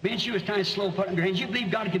 Being she was kind of slow putting her hands. You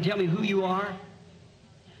believe God can tell me who you are?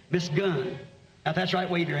 Miss Gunn. Now, if that's right,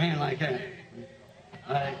 wave your hand like that.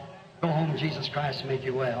 All right. Go home, Jesus Christ, will make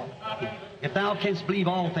you well. If thou canst believe,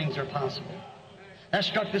 all things are possible. That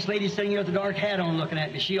struck this lady sitting here with the dark hat on looking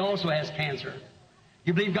at me. She also has cancer.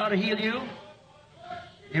 You believe God will heal you?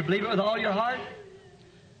 You believe it with all your heart?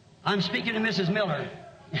 I'm speaking to Mrs. Miller.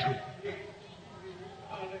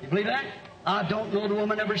 You believe that? I don't know the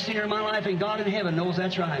woman, never seen her in my life, and God in heaven knows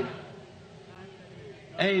that's right.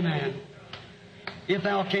 Amen. If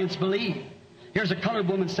thou canst believe. Here's a colored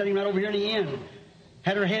woman sitting right over here in the end.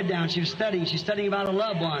 Had her head down. She was studying. She's studying about a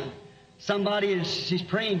loved one. Somebody she's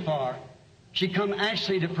praying for. She come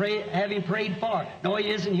actually to pray, having prayed for. No, he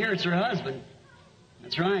isn't here. It's her husband.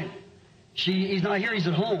 That's right. He's not here. He's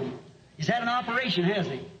at home. He's had an operation,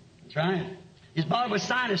 hasn't he? That's right. He's bothered with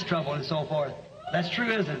sinus trouble and so forth. That's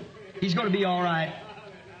true, isn't it? He's going to be all right.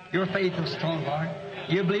 Your faith is strong, Lord.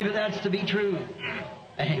 You believe that that's to be true?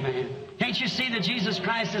 Amen. Can't you see that Jesus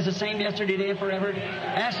Christ is the same yesterday, today, and forever?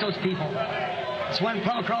 Ask those people. It's one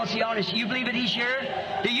come across the audience. You believe that He's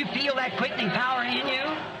here? Do you feel that quickening power in you?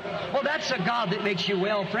 Well, that's a God that makes you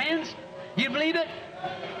well, friends. You believe it?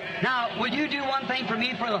 Now, will you do one thing for me?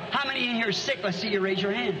 How many in here are sick? Let's see you raise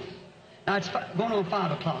your hand. Now, it's going on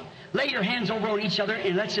 5 o'clock. Lay your hands over on each other,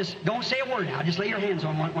 and let's just, don't say a word now. Just lay your hands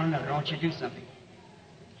on one another. I want you to do something.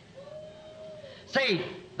 Say,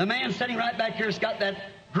 The man sitting right back here has got that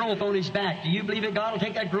growth on his back. Do you believe that God will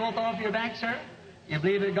take that growth off your back, sir? You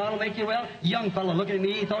believe that God will make you well? Young fellow looking at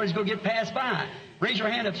me, he thought he was going to get passed by. Raise your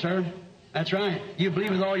hand up, sir. That's right. You believe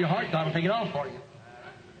with all your heart, God will take it off for you.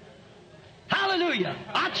 Hallelujah.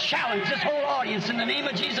 I challenge this whole audience in the name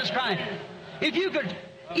of Jesus Christ. If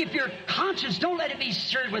your conscience, don't let it be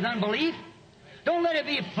stirred with unbelief. Don't let it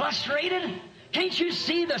be frustrated. Can't you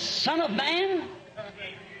see the Son of Man?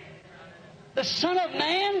 The Son of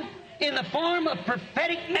Man in the form of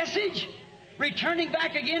prophetic message, returning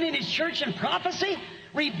back again in His church in prophecy,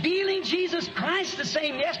 revealing Jesus Christ the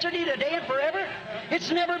same yesterday, today, and forever.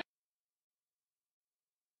 It's never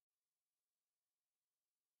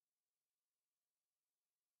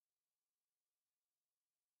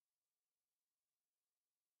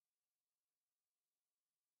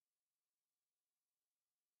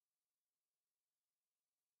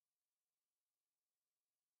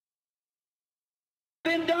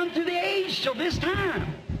been done through the age till this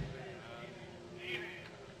time.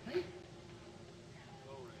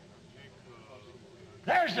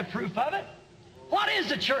 There's the proof of it. What is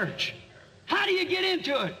the church? How do you get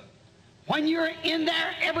into it? When you're in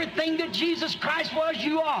there, everything that Jesus Christ was,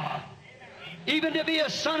 you are. Even to be a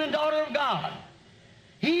son and daughter of God.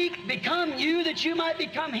 He become you that you might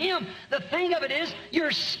become Him. The thing of it is,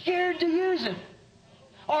 you're scared to use it.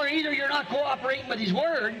 Or either you're not cooperating with His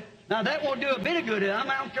Word. Now that won't do a bit of good.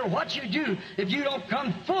 I don't care what you do. If you don't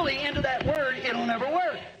come fully into that Word, it'll never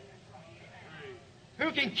work. Who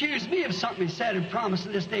can accuse me of something He said and promised to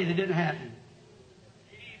this day that didn't happen?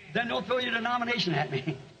 Then don't throw your denomination at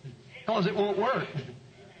me, because it won't work.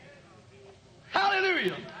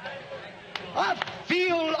 Hallelujah.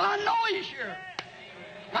 I know He's here.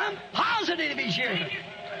 I'm positive He's here.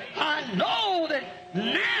 I know that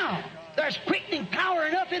now there's quickening power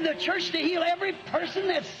enough in the church to heal every person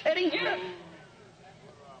that's sitting here.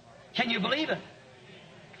 Can you believe it?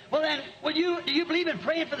 Well then, do you believe in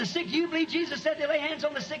praying for the sick? Do you believe Jesus said to lay hands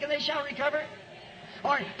on the sick and they shall recover?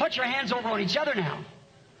 All right, put your hands over on each other now.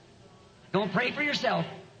 Don't pray for yourself.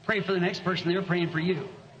 Pray for the next person. They're praying for you.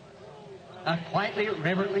 Quietly,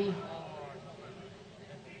 reverently.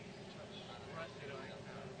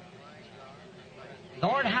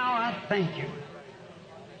 Lord, how I thank You.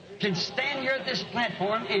 Can stand here at this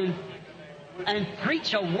platform and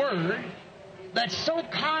preach a word that's so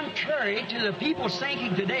contrary to the people's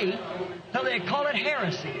thinking today, till they call it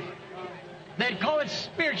heresy. They'd call it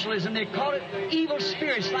spiritualism. They'd call it evil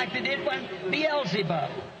spirits like they did when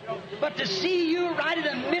Beelzebub. But to see you right in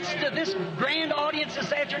the midst of this grand audience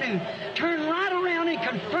this afternoon, turn right around and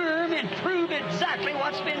confirm and prove exactly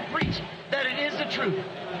what's been preached, that it is the truth.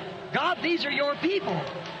 God, these are Your people.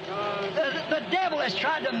 The devil has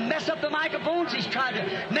tried to mess up the microphones. He's tried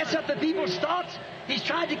to mess up the people's thoughts. He's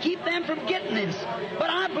tried to keep them from getting this. But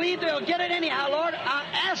I believe they'll get it anyhow, Lord. I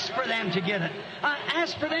ask for them to get it. I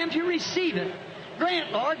ask for them to receive it.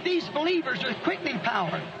 Grant, Lord, these believers with quickening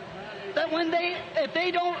power, that if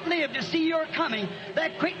they don't live to see Your coming,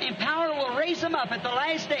 that quickening power will raise them up at the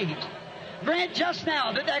last age. Grant just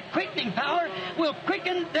now that quickening power will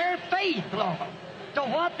quicken their faith, Lord, to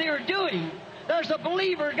what they're doing. There's a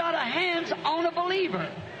believer got a hands on a believer,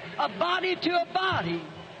 a body to a body,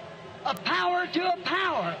 a power to a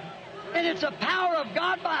power. And it's a power of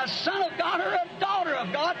God by a son of God or a daughter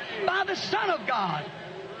of God by the Son of God.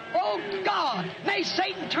 Oh God, may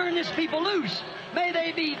Satan turn this people loose. May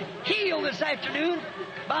they be healed this afternoon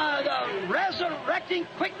by the resurrecting,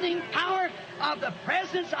 quickening power of the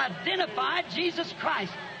presence identified Jesus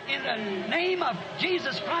Christ. In the name of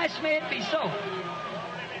Jesus Christ, may it be so.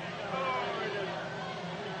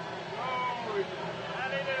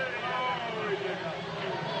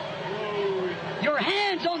 Your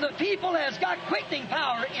hands on the people has got quickening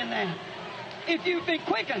power in them. If you've been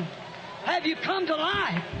quickened, have you come to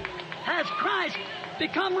life? Has Christ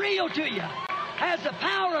become real to you? Has the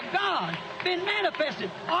power of God been manifested?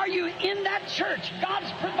 Are you in that church,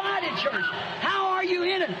 God's provided church? How are you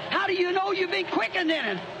in it? How do you know you've been quickened in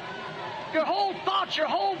it? Your whole thought, your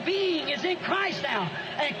whole being is in Christ now.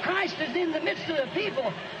 And Christ is in the midst of the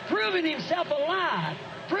people, proving Himself alive,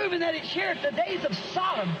 proving that He's here at the days of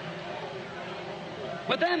Sodom.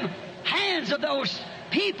 With them hands of those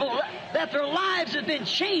people that their lives have been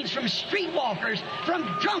changed from streetwalkers, from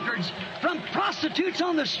drunkards, from prostitutes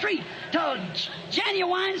on the street to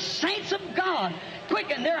genuine saints of God.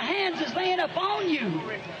 Quicken, their hands is laying upon you.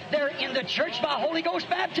 They're in the church by Holy Ghost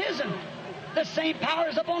baptism. The same power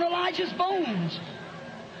is upon Elijah's bones.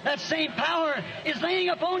 That same power is laying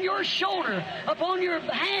upon your shoulder, upon your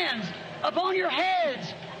hands, upon your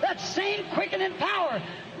heads. That same quickening power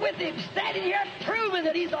with Him standing here proving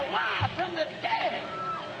that He's alive from the dead.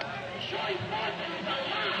 showing forth that it's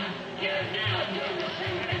alive. You're now doing the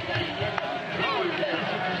same thing that He did before.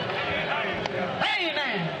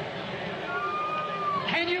 Amen.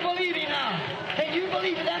 Can you believe Him now? Can you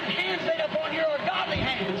believe that hands laid upon you are godly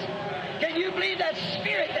hands? Can you believe that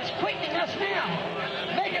Spirit that's quickening us now,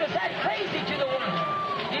 making us act crazy to the world?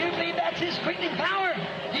 Do you believe that's His quickening power?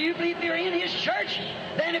 Do you believe you're in His church?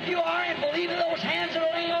 Then if you are and believe that those hands that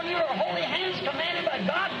are laying on you are holy hands commanded by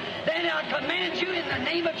God, then I command you in the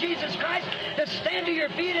name of Jesus Christ to stand to your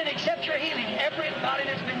feet and accept your healing. Everybody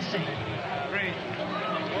that's been saved. Praise.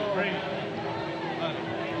 Praise.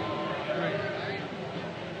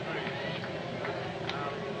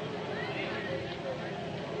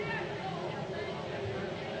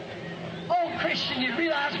 Oh, Christian, you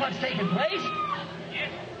realize what's taking place?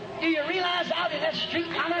 Do you realize out in that street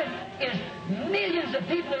corner is millions of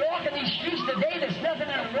people that walk in these streets today that's nothing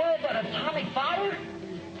in the world but atomic fire?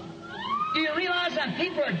 Do you realize that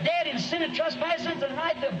people are dead in sin and trespassing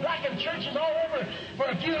tonight? They're blackened churches all over for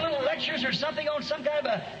a few little lectures or something on some kind of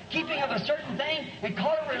a keeping of a certain thing and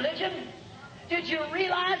call it religion? Did you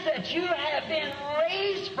realize that you have been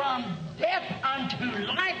raised from death unto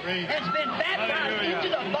life, has been baptized into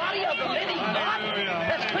the body of the living God,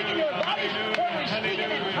 that's quickened your bodies, where we're speaking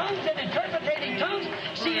in tongues and interpreting tongues,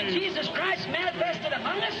 seeing Jesus Christ manifested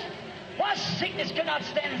among us? What sickness could not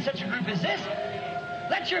stand in such a group as this?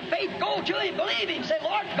 Let your faith go to Him. Believe Him. Say,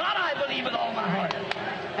 Lord God, I believe with all my heart.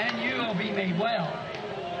 And you will be made well.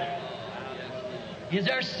 Is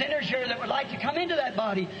there sinners here that would like to come into that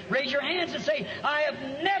body? Raise your hands and say, I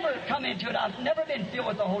have never come into it. I've never been filled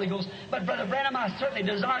with the Holy Ghost. But Brother Branham, I certainly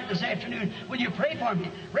desire it this afternoon. Will you pray for me?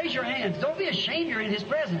 Raise your hands. Don't be ashamed you're in His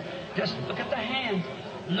presence. Just look at the hands.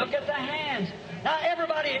 Look at the hands. Now,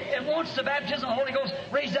 everybody that wants the baptism of the Holy Ghost,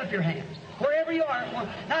 raise up your hands. Wherever you are.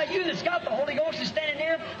 Now, you that's got the Holy Ghost is standing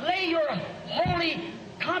there, lay your holy,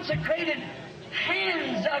 consecrated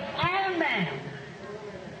hands upon man.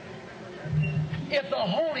 If the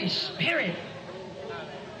Holy Spirit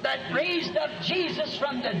that raised up Jesus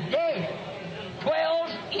from the dead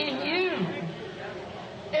dwells in you,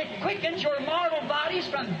 it quickens your mortal bodies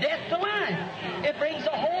from death to life. It brings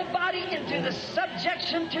the whole body into the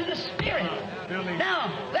subjection to the Spirit.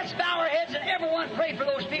 Now, let's bow our heads and everyone pray for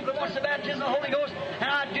those people who want the baptism of the Holy Ghost. And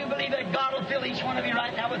I do believe that God will fill each one of you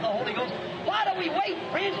right now with the Holy Ghost. Why do we wait,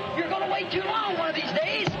 friends? You're going to wait too long one of these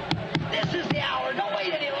days. This is the hour. Don't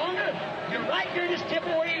wait any longer. You're right here in this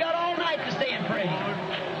temple where you got all night to stay and pray.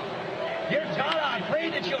 Dear God, I pray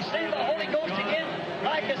that you'll send the Holy Ghost again,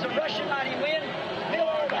 like as a rushing mighty wind, fill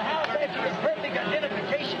all the house after your perfect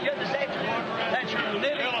identification here this afternoon, that you're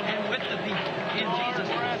living and with